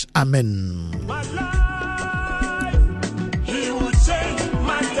Nazareth. Amen.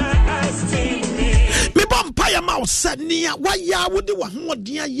 Empire mouse sania waya wode wa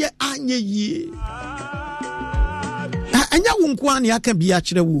hoden aye anye yie anya wonko an aka bia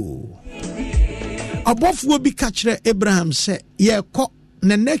kire wo obofuo bi ka kire Abraham se ye ko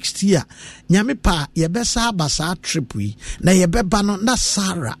na next year nyame pa ye besa abasa trip wi na ye beba no na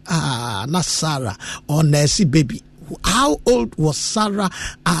Sarah or Nancy baby. How old was Sarah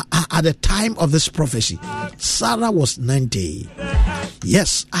at the time of this prophecy? Sarah was 90.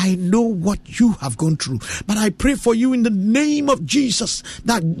 Yes, I know what you have gone through, but I pray for you in the name of Jesus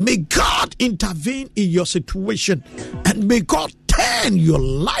that may God intervene in your situation and may God turn your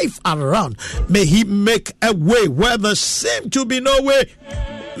life around. May He make a way where there seemed to be no way.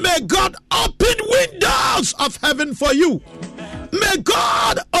 May God open windows of heaven for you. May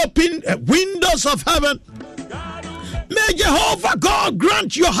God open windows of heaven. May Jehovah God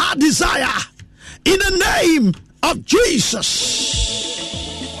grant your heart desire in the name of Jesus.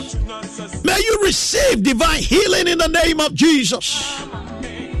 May you receive divine healing in the name of Jesus.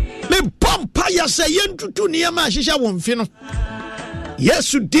 May Pompaya say yentutu niyama shisha wonfino.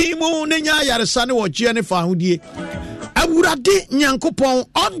 Yesu dimu nenya yaresane wo Jennifer hudie. Awurade nyankopon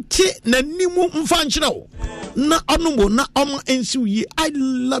onte nanimu mfa nkyerɛ wo. na onumo na oma ensu yi. I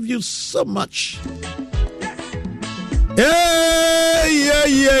love you so much. Hey.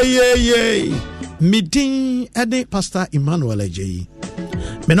 Meeting Ade Pastor Emmanuel Ajayi.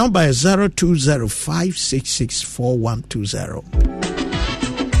 My number is 0205664120.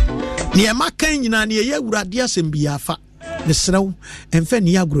 Niema kan nyina ne ye awurade asem biafa. Ne srew emfa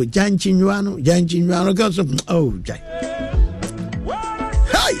ni agro janjinwa no go so oh jai.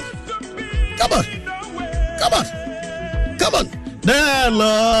 Hey. Come on. The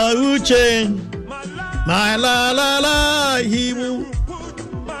Lord will change my la, he will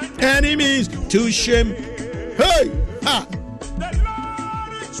enemies to shame. Hey, ha. The Lord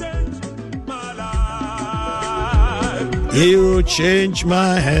will change my life. He will change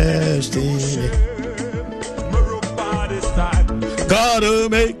my destiny. God will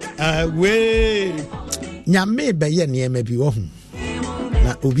make a way. Nyame beye nieme bi wo hu.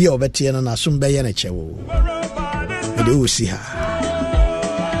 Na obi a obetie no na som beye na chewo. Me de osi ha.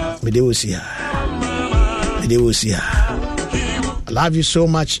 I love you so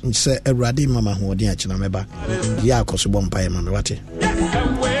much. Say Eradi mama hu odi achina meba. Ya akoso bompa mama wate.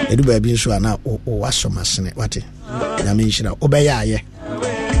 Edu ba bi nso ana o wasoma sene wate. Nyame nhira obeya aye.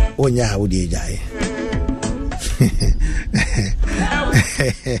 Onya ha odi ejaye.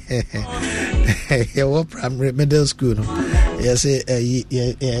 What primary middle school no? Yes,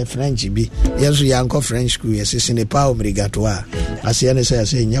 French be. Yes, we are French school. Yes, it's in the power obrigatory. I say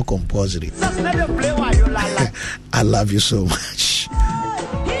nya compulsory. I love you so much.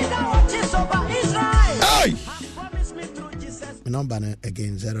 Hey! My number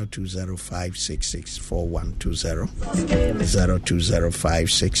again 0205664120.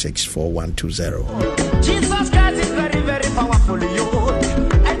 0205664120. Jesus Christ is very, very powerful, you,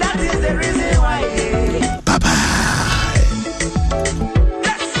 and that is the reason why. Bye bye.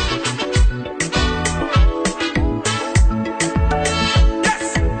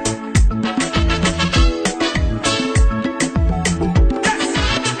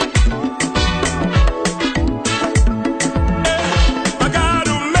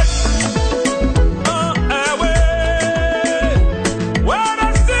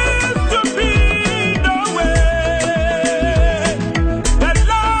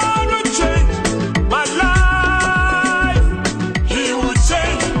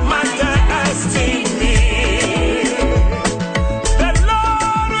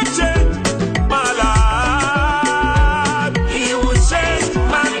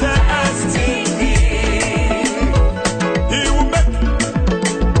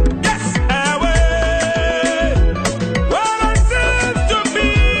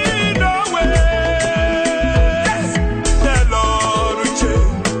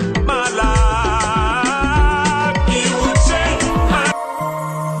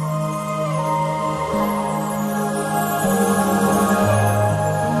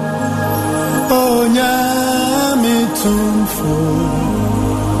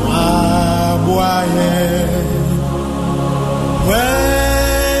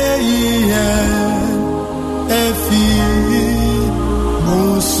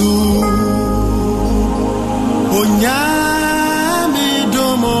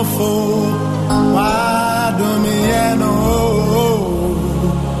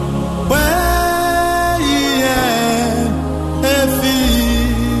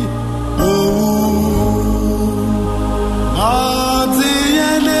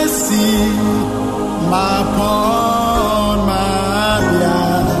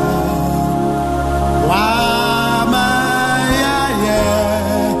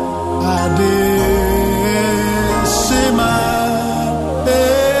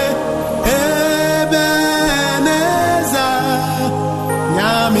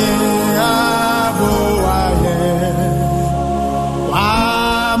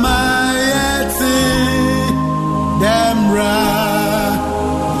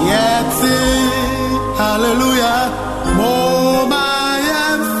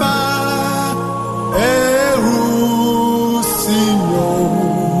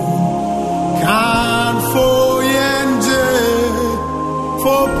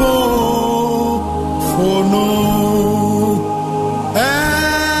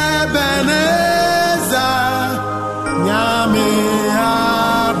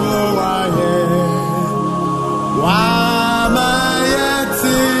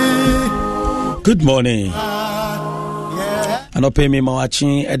 Good morning. Anope me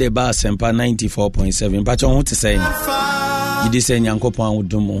mawachin e de ba sempa 94.7. Pacho hu te say. Yidi say Nyankopon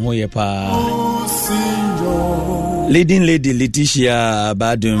awudum ho ye pa. Leading Lady Letitia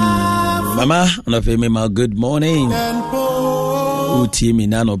Badum. Mama, anope me ma good morning. utie me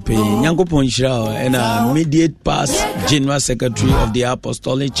na no pay nyankopon hira and immediate past general secretary of the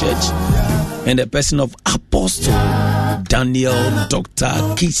Apostolic Church and the person of Apostle Daniel Dr.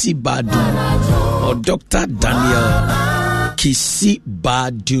 Kisi Badu or Dr. Daniel Kisi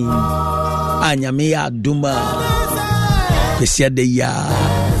Badu anyame ya duma kwesia de ya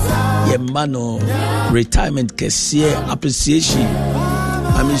yemano retirement kwesia appreciation.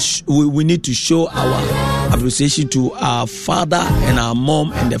 I mean, we need to show our appreciation to our father and our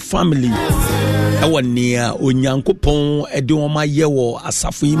mom and the family. Ewa nia onyankopon edoma yewo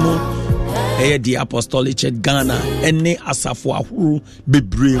asafo imo the Apostolic Church Ghana ene asafo ahuru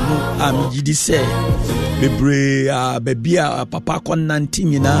bebre mu amyidi se bebre bebia papa kon 19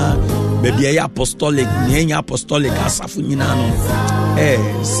 nyina bebia ya apostolic nyenya apostolic asafo nyina no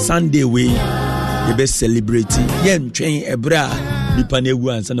Sunday we you be celebrating yen twen ebra nipa na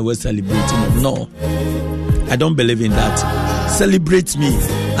egu ansa na we celebrating. No, I don't believe in that. Celebrate me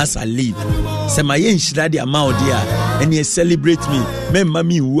as I live. Say my yen shira the amount there and you celebrate me. Me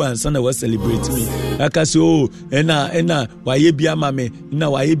mami wu ansa na we celebrate me. Aka say oh ena wa ye bia mame na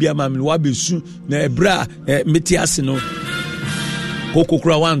wa ye bia mame wa besu na ebra meti ase no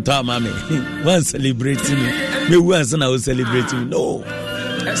kokokura wan ta mame wan celebrate me wu ansa na we celebrate me. No,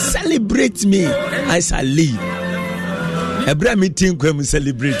 celebrate me as I live. Ebra me tinkwam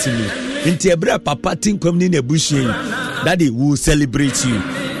celebrate me. Inti ebra papa tinkwam ni nebushi. Daddy will celebrate you.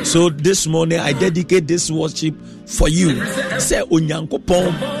 So this morning I dedicate this worship for you. Say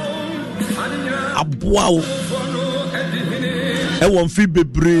onyankopon aboa e won fi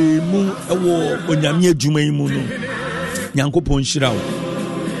bebre mu e wo onyame adwuma yi mu no. Nyankopon hira wo.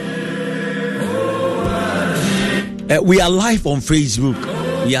 We are live on Facebook.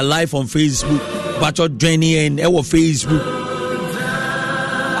 We are live on Facebook. But you're joining in our Facebook.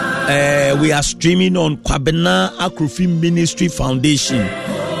 We are streaming on Kwabena Akrofi Ministry Foundation.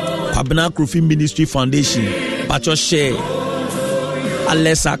 Kwabena Akrofi Ministry Foundation. But you share.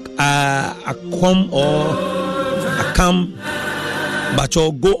 Unless I come or I come. But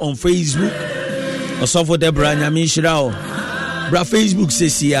you go on Facebook. Also for Deborah Nyamishirao. Bra Facebook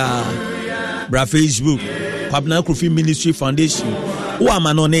says ya. Bra Facebook. Kwabena Akrofi Ministry Foundation. Who am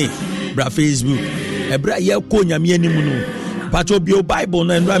I on it? Bra Facebook ebra ye ko nyame animu no pato bio Bible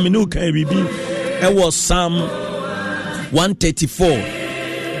na ndra me no kan bibi e was Psalm 134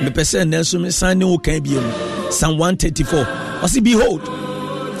 me pese na so me san ne wo kan bi em Psalm 134 was behold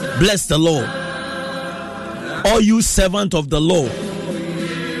bless the Lord all you servant of the Lord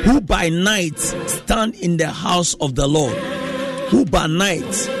who by night stand in the house of the Lord, who by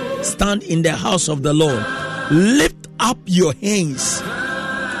night stand in the house of the Lord, lift up your hands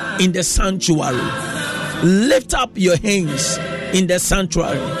in the sanctuary. Lift up your hands in the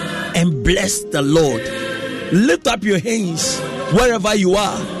sanctuary and bless the Lord. Lift up your hands wherever you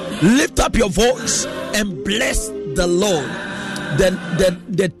are. Lift up your voice and bless the Lord.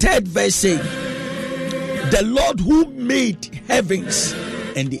 The third verse says, the Lord who made heavens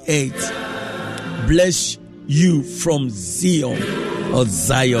and the earth bless you from Zion or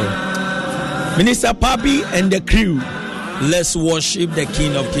Zion. Minister Papi and the crew, let's worship the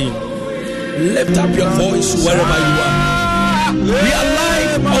King of Kings. Lift up your voice wherever you are. We are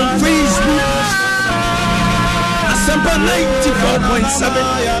live on Facebook. Asempa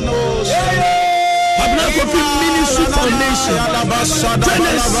 94.7. Kwabena Akrofi Ministry Foundation. Join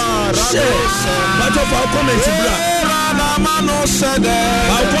us, share. Part of our comment, bra.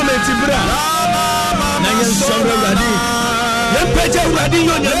 Our comment, bra. Na yen sorry ready. Yen peje ready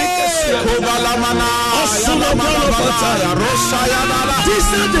yon yamikese.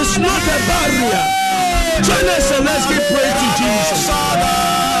 Distance is not a barrier. Join us and let's give praise to Jesus.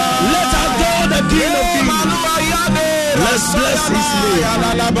 Let's adore the King of Kings. Let's bless his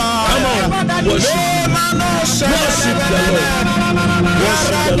name. Come on, worship. Worship the Lord.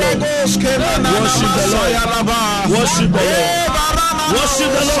 Worship the Lord. Worship the Lord.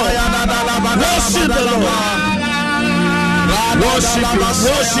 Worship the Lord. Worship the Lord. Worship the Lord.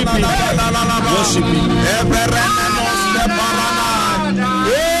 Worship him. Worship him. Worship him.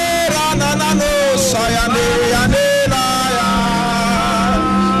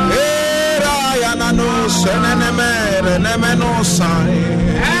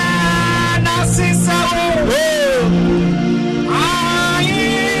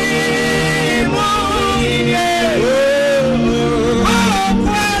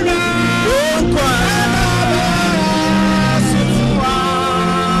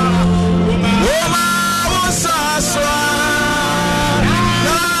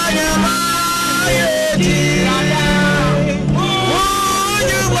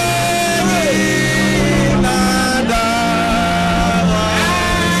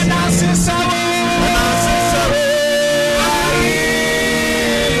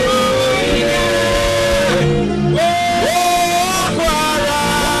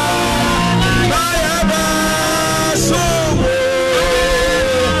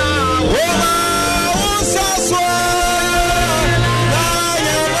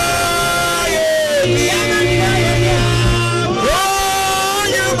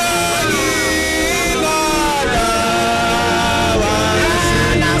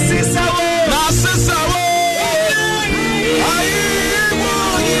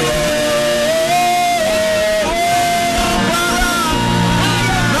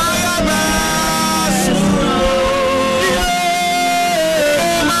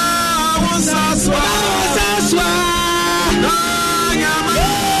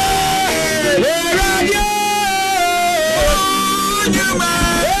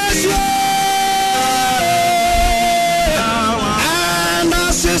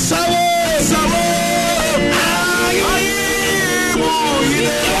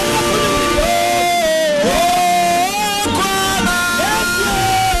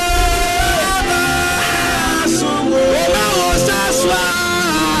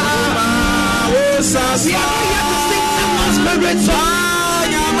 We are here to sing someone's favorite song.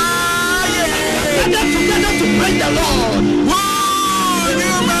 Together to praise the Lord.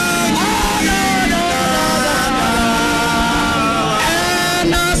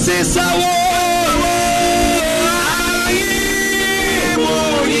 And us is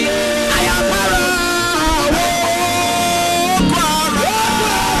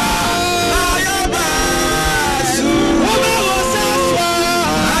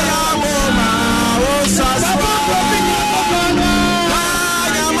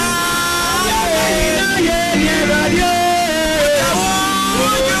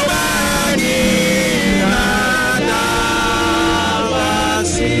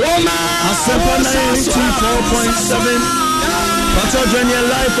Asempa 94.7. Pastor Johnny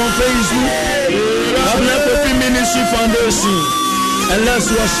live on Facebook. WFP Ministry Foundation. And let's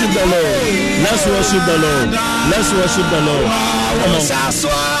worship the Lord. Let's worship the Lord. Let's worship the Lord. Come on.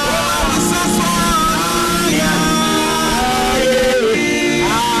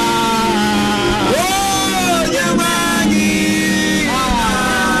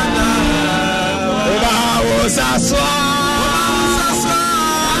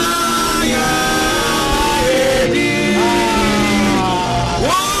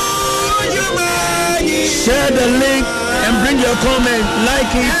 Share the link and bring your comment,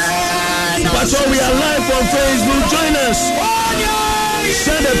 like it. But we are live on Facebook. Join us.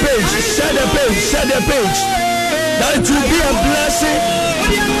 Share the page. Share the page. Share the page. That it will be a blessing.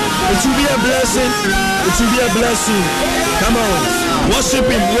 It will be a blessing. It will be a blessing. Come on. Worship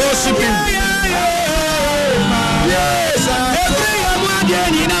him. Worship him. Yes.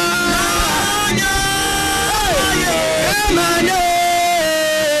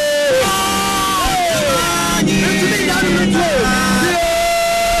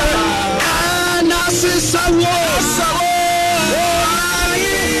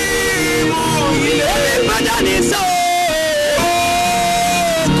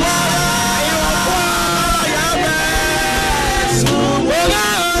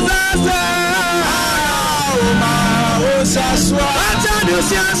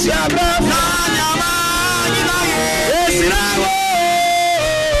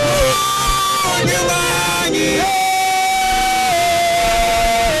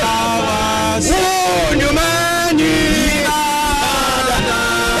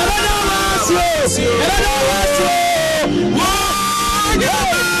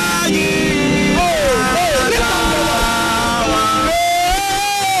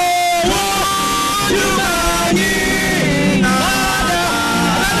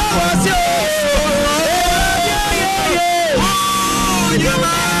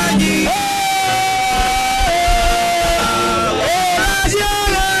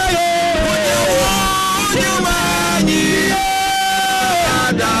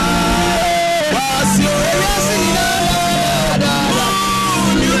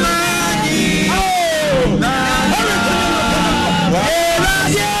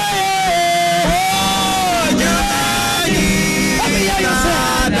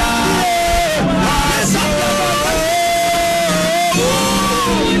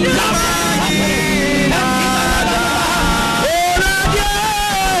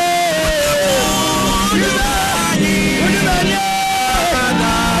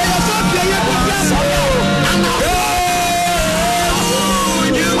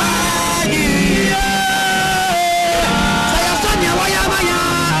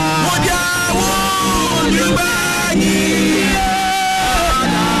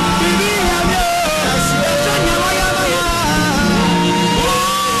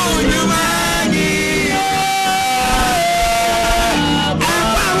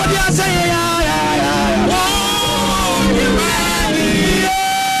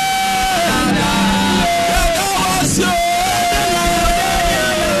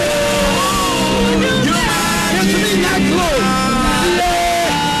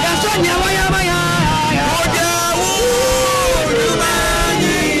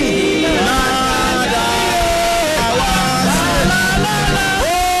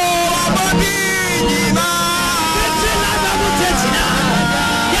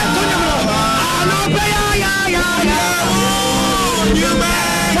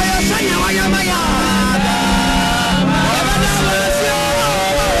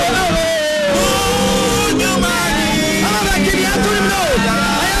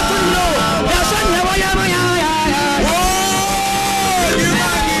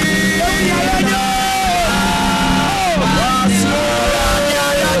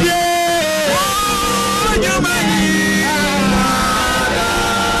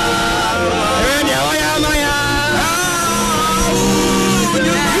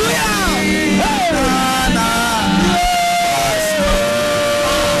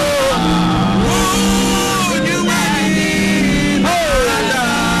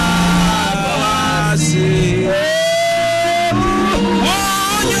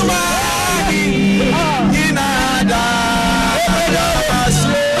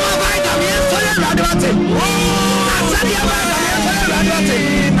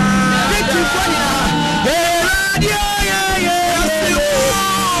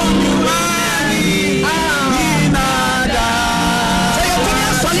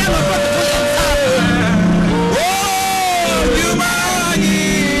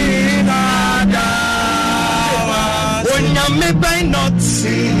 by not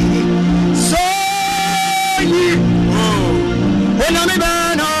see. So ye, Onyame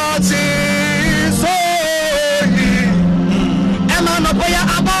by not see. So ye, Emma no boya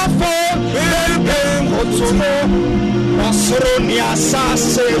abafo, Otumo, Osronia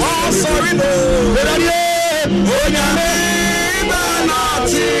Sase, sorry no, Onyame by not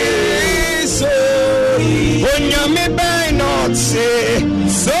see. So Onyame by not see.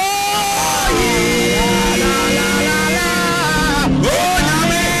 So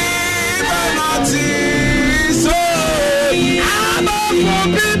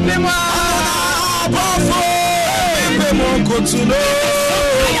to know,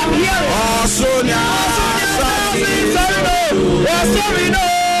 oh, Sonia, sorry, no,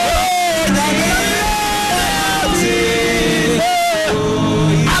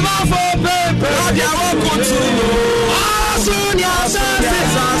 I'm off for paper. I want to know, oh, Sonia,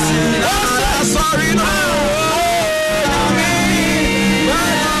 sorry, no, I'm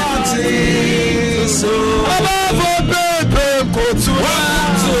off for paper. Go to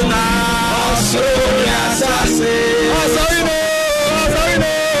now, oh, Sonia,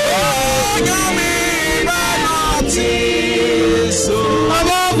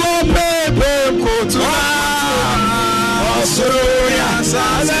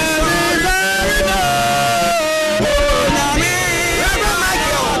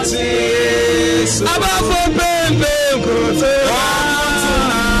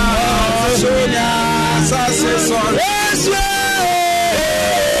 sorry.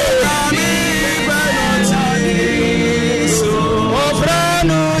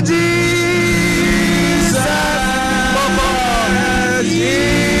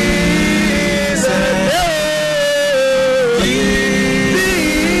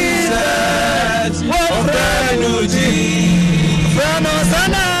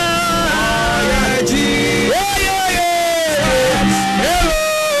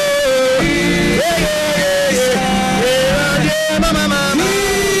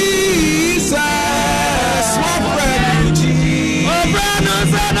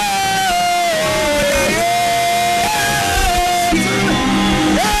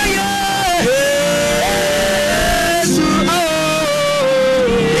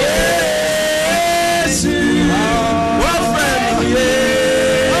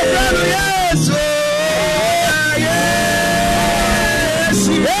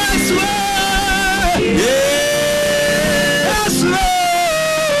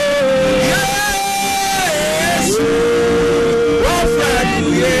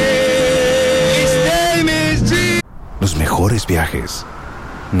 Los mejores viajes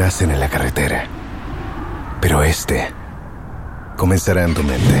nacen en la carretera, pero este comenzará en tu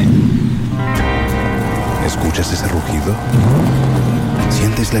mente. ¿Escuchas ese rugido?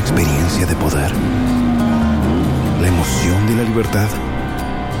 ¿Sientes la experiencia de poder? ¿La emoción de la libertad?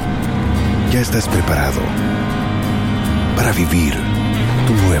 Ya estás preparado para vivir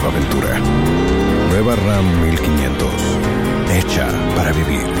tu nueva aventura. Nueva Ram 1500. Hecha para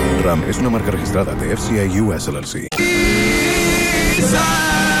vivir. Ram es una marca registrada de FCI US LLC.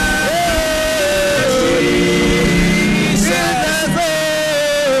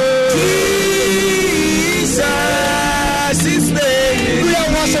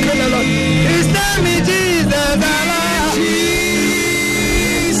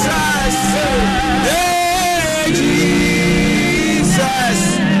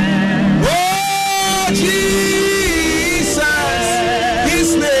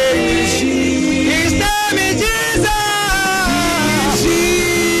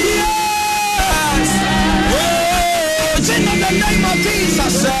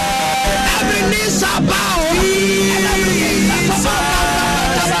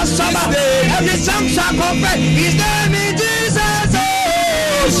 His name is Jesus.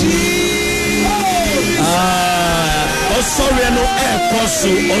 Sorry, no air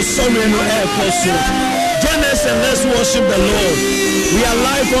cosu. Sorry, no air cosu. Join us and let's worship the Lord. We are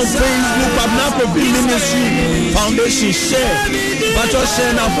live on Facebook. Abnapo Ministry Foundation. Share, but just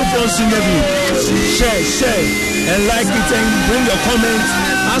share now. Share, and like it and bring your comments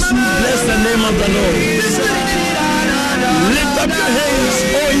as we bless the name of the Lord. Lift up your hands,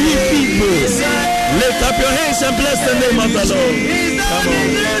 all ye people. Lift up your hands and bless the name of the Lord. Come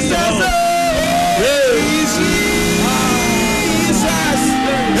on.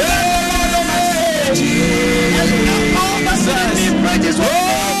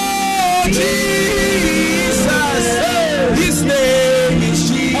 Jesus, His name is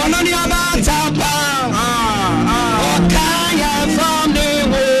Jesus.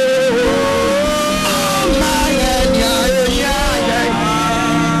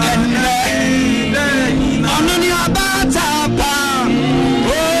 Bata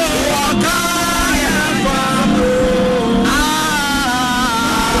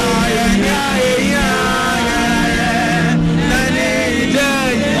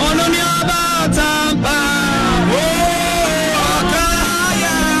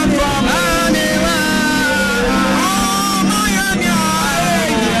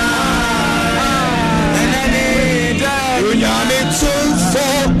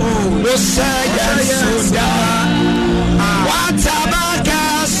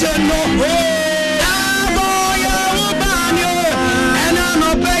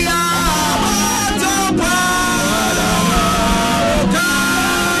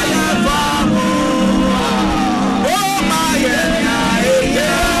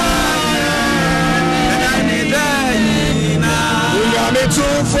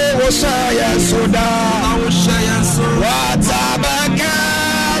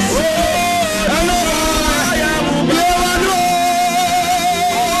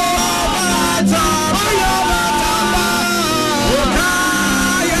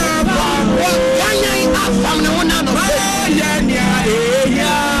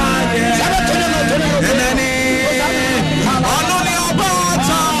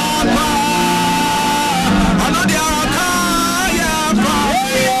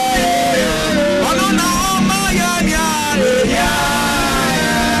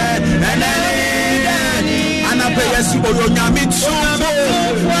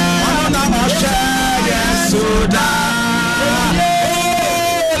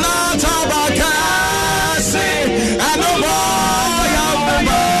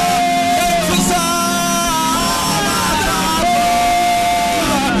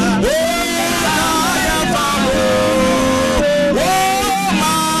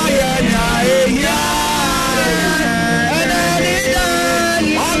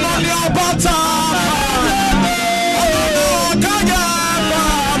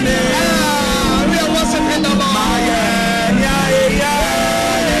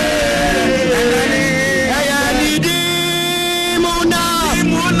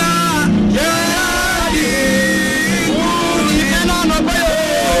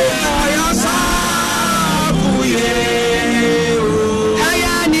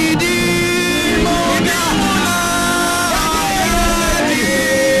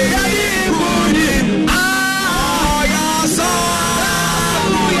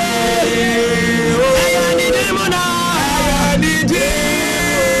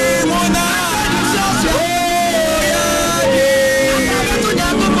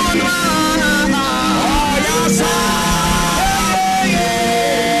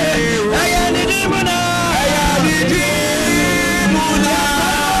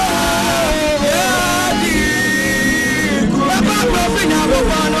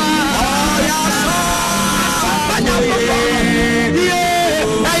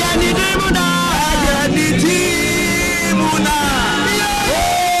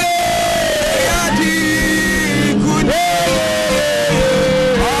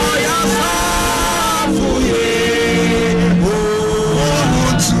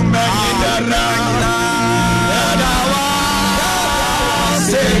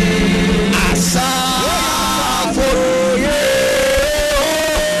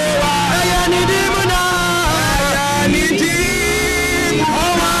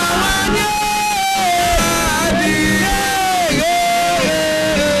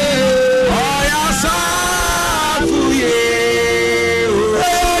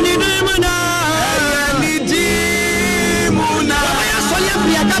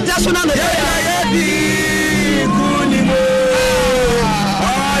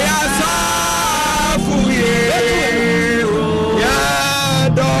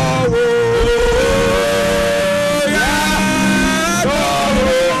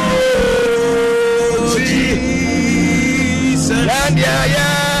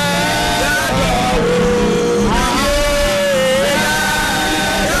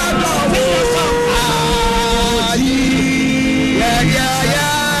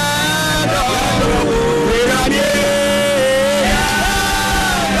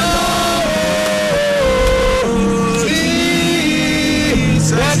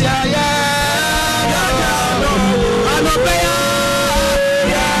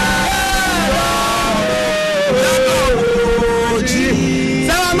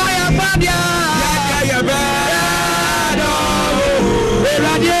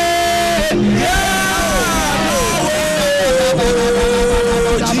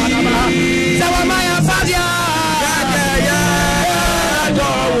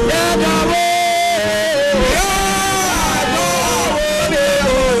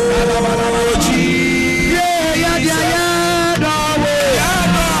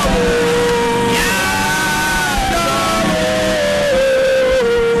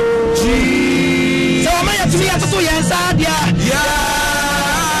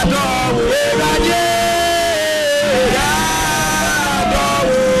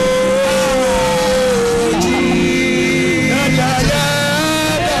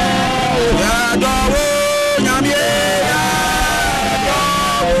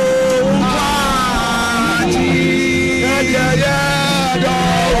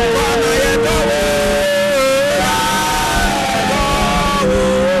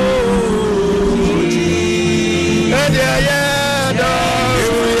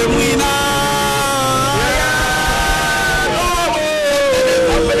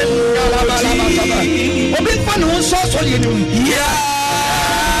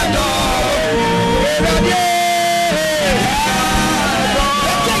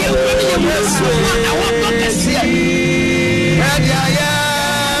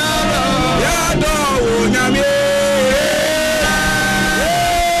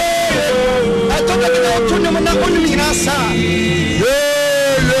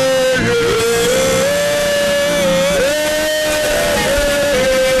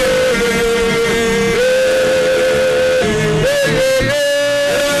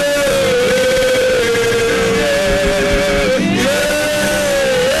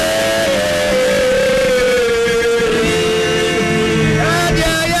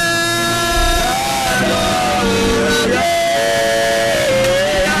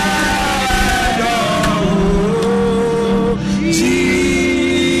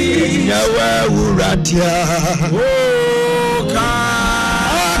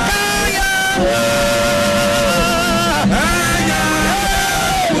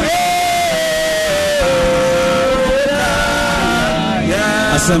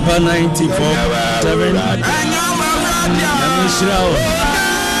Asempa 94.7.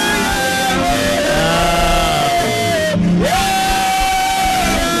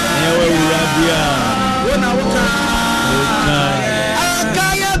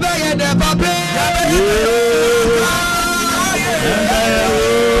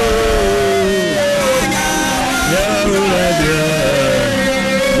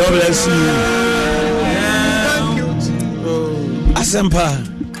 God bless you. Asempa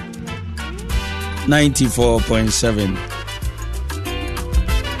 94.7.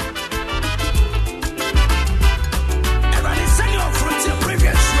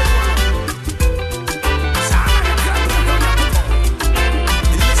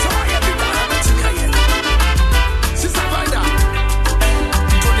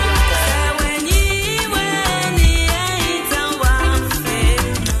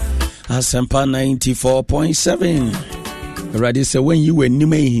 Asempa 94.7. Already say when you were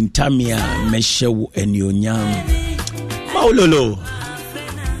nime hintamia meshew enyonyam. Maulolo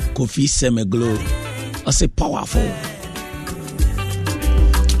Kofi Semeglo. I say powerful.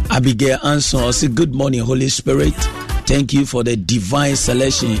 Abigail Anson, I say good morning, Holy Spirit. Thank you for the divine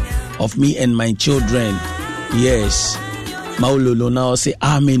selection of me and my children. Yes. Maulolo now say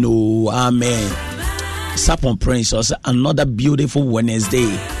amen. Oh, amen. Sapon Prince, I say another beautiful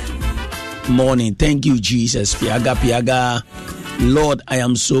Wednesday morning. Thank you, Jesus. Piaga. Lord, I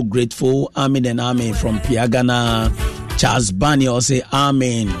am so grateful. Amen and amen from Piagana. Charles Bani will say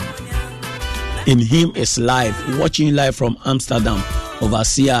amen. In him is life. Watching live from Amsterdam.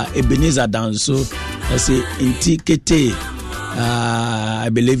 Overseer Ebenezer Danso. I say Intikete. I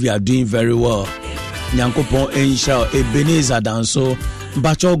believe you are doing very well. Nyankopon Ensha Ebenezer Danso.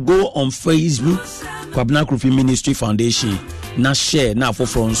 but you go on Facebook Kwabena Kofi Ministry Foundation na share na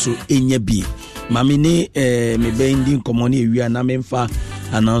afoforo nso enye bi mami ne me bendi nkomoni ewia na memfa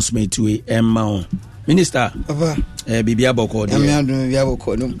announcement we emma minister papa bibia boko de amiadu bibia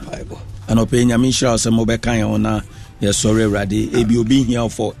boko no bible anope nyame nhiraose mo be kan ona ye sorry rade ebi obi here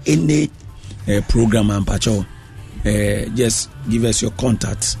for any program and pacho just give us your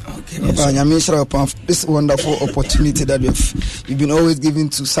contact. Okay, papa nyame nhira upon this wonderful opportunity that you've been always giving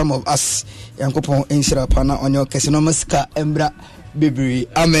to some of us. Yankopon nhira pana on your kesino masika embra bibiri.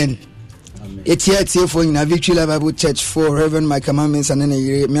 Amen. Etia for in Victory Bible Church for Reverend My Commandments and then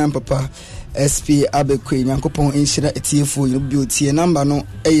me and papa SP Abekwe Yankopon nhira etia for you beauty number no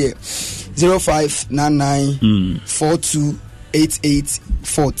 0599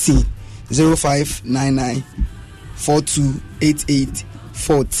 428814 0599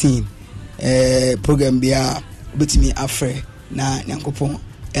 428814 program bia betimi afre na Yankopon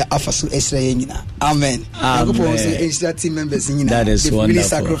afaso esra nyina. Amen. Yankopon say esra team members nyina. That is they wonderful. Really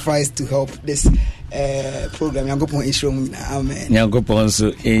sacrificed to help this program. Yankopon esra nyina. Amen. Yankopon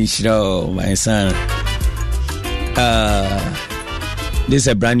so esra my son. This is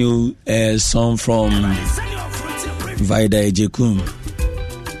a brand new song from Vida Ejekum.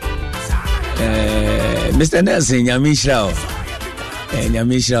 Mr. Nelson Nyamishra,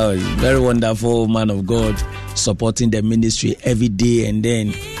 very wonderful man of God, supporting the ministry every day, and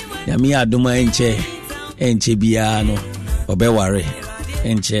then Nyami Aduma enche biano obeware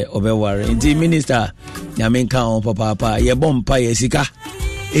enche obeware. Indeed, minister Nyaminka on papa ye bompa ye sika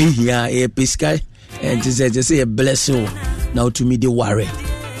ehia e piska and just say a blessing now to me the worry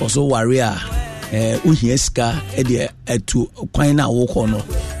also warrior uhia sika e de etu kwan na wo no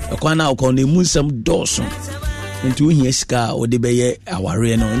kwana okon emu nsam doso nti ohia sika o de beye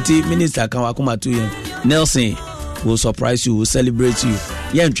aware no nti minister kan wakoma to you Nelson will surprise you, will celebrate you.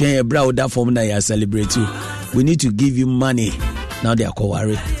 Yeah, I'm trying to bring that form that you celebrate you. We need to give you money. Now they are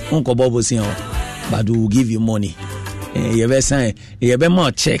worried. Uncle Bob was saying, but we will give you money. You ever say, you ever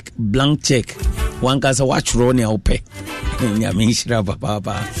more check, blank check. One can say, watch Ronnie or pay. Nyami shira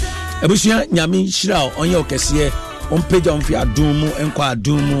papa. Ebushia nyami shira on your kesiye. On page on fi adumu enko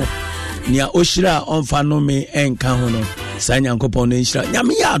adumu. Nia oshira on fanome enka hono. Sanya nkopo no shira.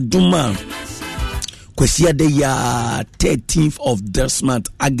 Nyami ya aduma. Kwesia de ya 13th of this month,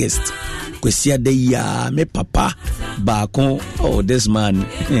 August. Kwesia de ya me papa Bakon. Oh, this man.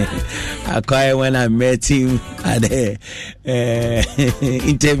 I cried when I met him at the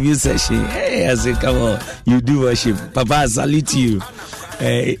interview session. Hey, I said, come on, you do worship. Papa, I salute you.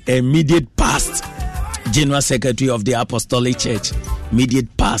 Immediate past General Secretary of the Apostolic Church.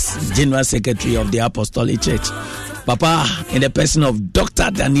 Immediate past General Secretary of the Apostolic Church. Papa, in the person of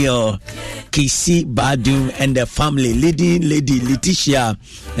Dr. Daniel Kisi Badum and the family, leading Lady Letitia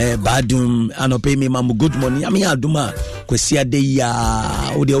Badum, and pay me mamu good morning. I mean, Aduma, Kwesia de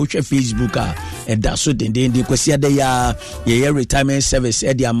ya, o de oche Facebook, and that's so den Kwesia de ya, ye retirement service,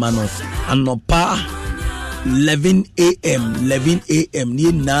 Eddie Amano, and no pa 11 a.m.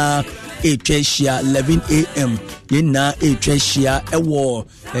 Ni na Echeshia 11 a.m. Ni na Echeshia ewo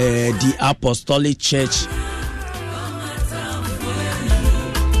the Apostolic Church.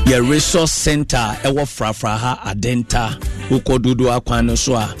 Your resource center ewo frafraha adenta ukodudu akwano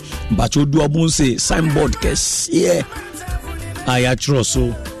so a but odu obunse signboard kesiye ayatro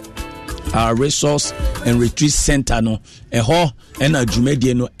so our resource and retreat center no eho ena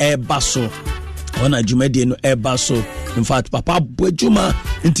dwumedie no eba so ona dwumedie no eba so. In fact, Papa Bwejuma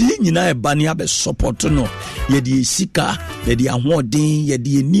nti nyina eba ne abe support no ye di sika ye di ahwodin ye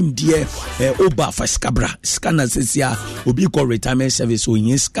di nimdie oba fa skabra skana sesia obi call retirement service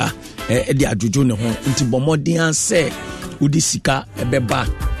onyin ska e di adwojo ne ho nti bomodin anse udi sika ebeba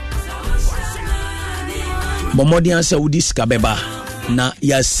bomodin anse udi sika beba na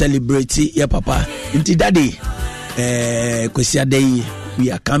ya celebrate ya papa nti daddy Kwesia Day we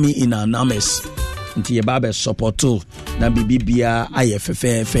are coming in our numbers nti ye babe supporto na bibibia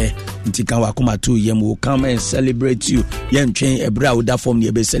ayefefefe nti kan wakoma to yem will come and celebrate you yen twen ebra wo da form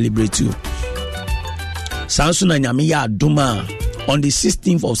ye be celebrate you sanso na nyame ya aduma on the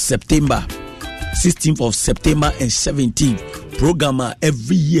 16th of September and 17th program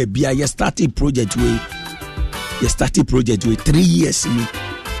every year bia ye started project with 3 years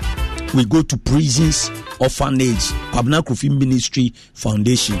we go to prisons, orphanage, Kwabena Kofi Ministry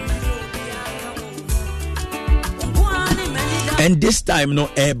Foundation. And this time, no,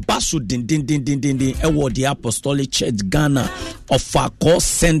 basu din award the Apostolic Church Ghana of Fako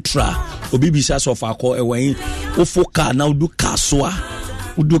Central. Obibisas of Fako away. Ofoka now do Kaswa.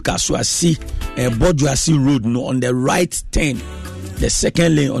 Udu Kaswa see Bojuasi Road no on the right turn. the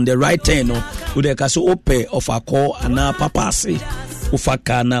second lane on the right turn no ude ka so ope of akọ ana papase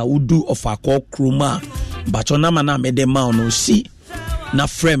ufaka na udu of akọ kroma bacho na mana mede ma no si na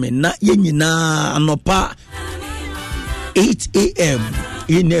frame na ye nyina anopa 8 a.m.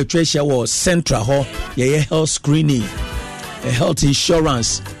 in the treasure was central ho ye health screening health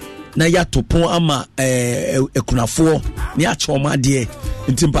insurance na ya topon ama ekunafo ni achoma de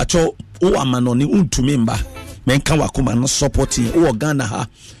ntimpacho o amano ni untumi mba menka wakoma no supporting o Ghana ha.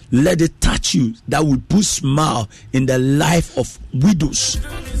 Let it touch you. That will put smile in the life of widows.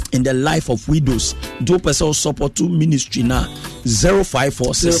 In the life of widows. Do person support to ministry now.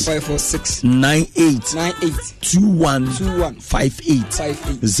 0546 98 21 58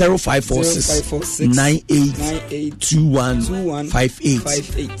 0546 98 21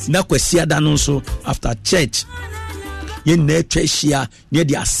 58. Na kwesi adano so after church. Ye na twehia ne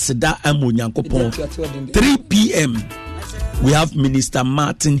de aseda amonyankopon 3 p.m. we have Minister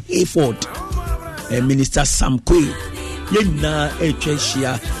Martin Hayford and Minister Sam Kwe. Ye na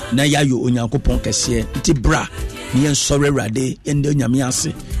twehia na yayo onyankopon kese nti bra ne ensore rade ende onyame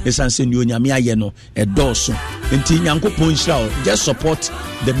ase esanse ne onyame aye no edoso nti nyankopon shall just support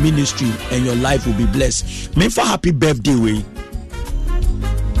the ministry and your life will be blessed. Me for happy birthday we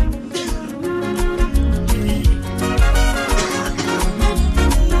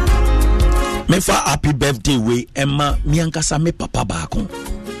for happy birthday way Emma miankasa me papa baako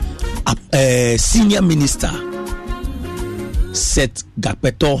senior minister Seth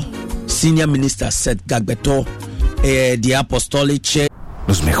Gagbeto the Apostolic Church.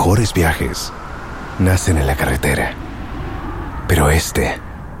 Los mejores viajes nacen en la carretera, pero este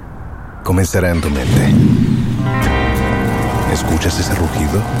comenzará en tu mente. ¿Escuchas ese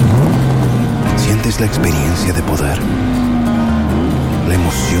rugido? ¿Sientes la experiencia de poder? ¿La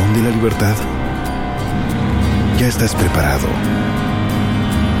emoción de la libertad? Ya estás preparado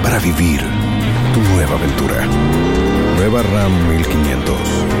para vivir tu nueva aventura. Nueva Ram 1500.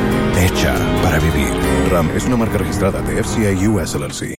 Hecha para vivir. Ram es una marca registrada de FCI US LLC.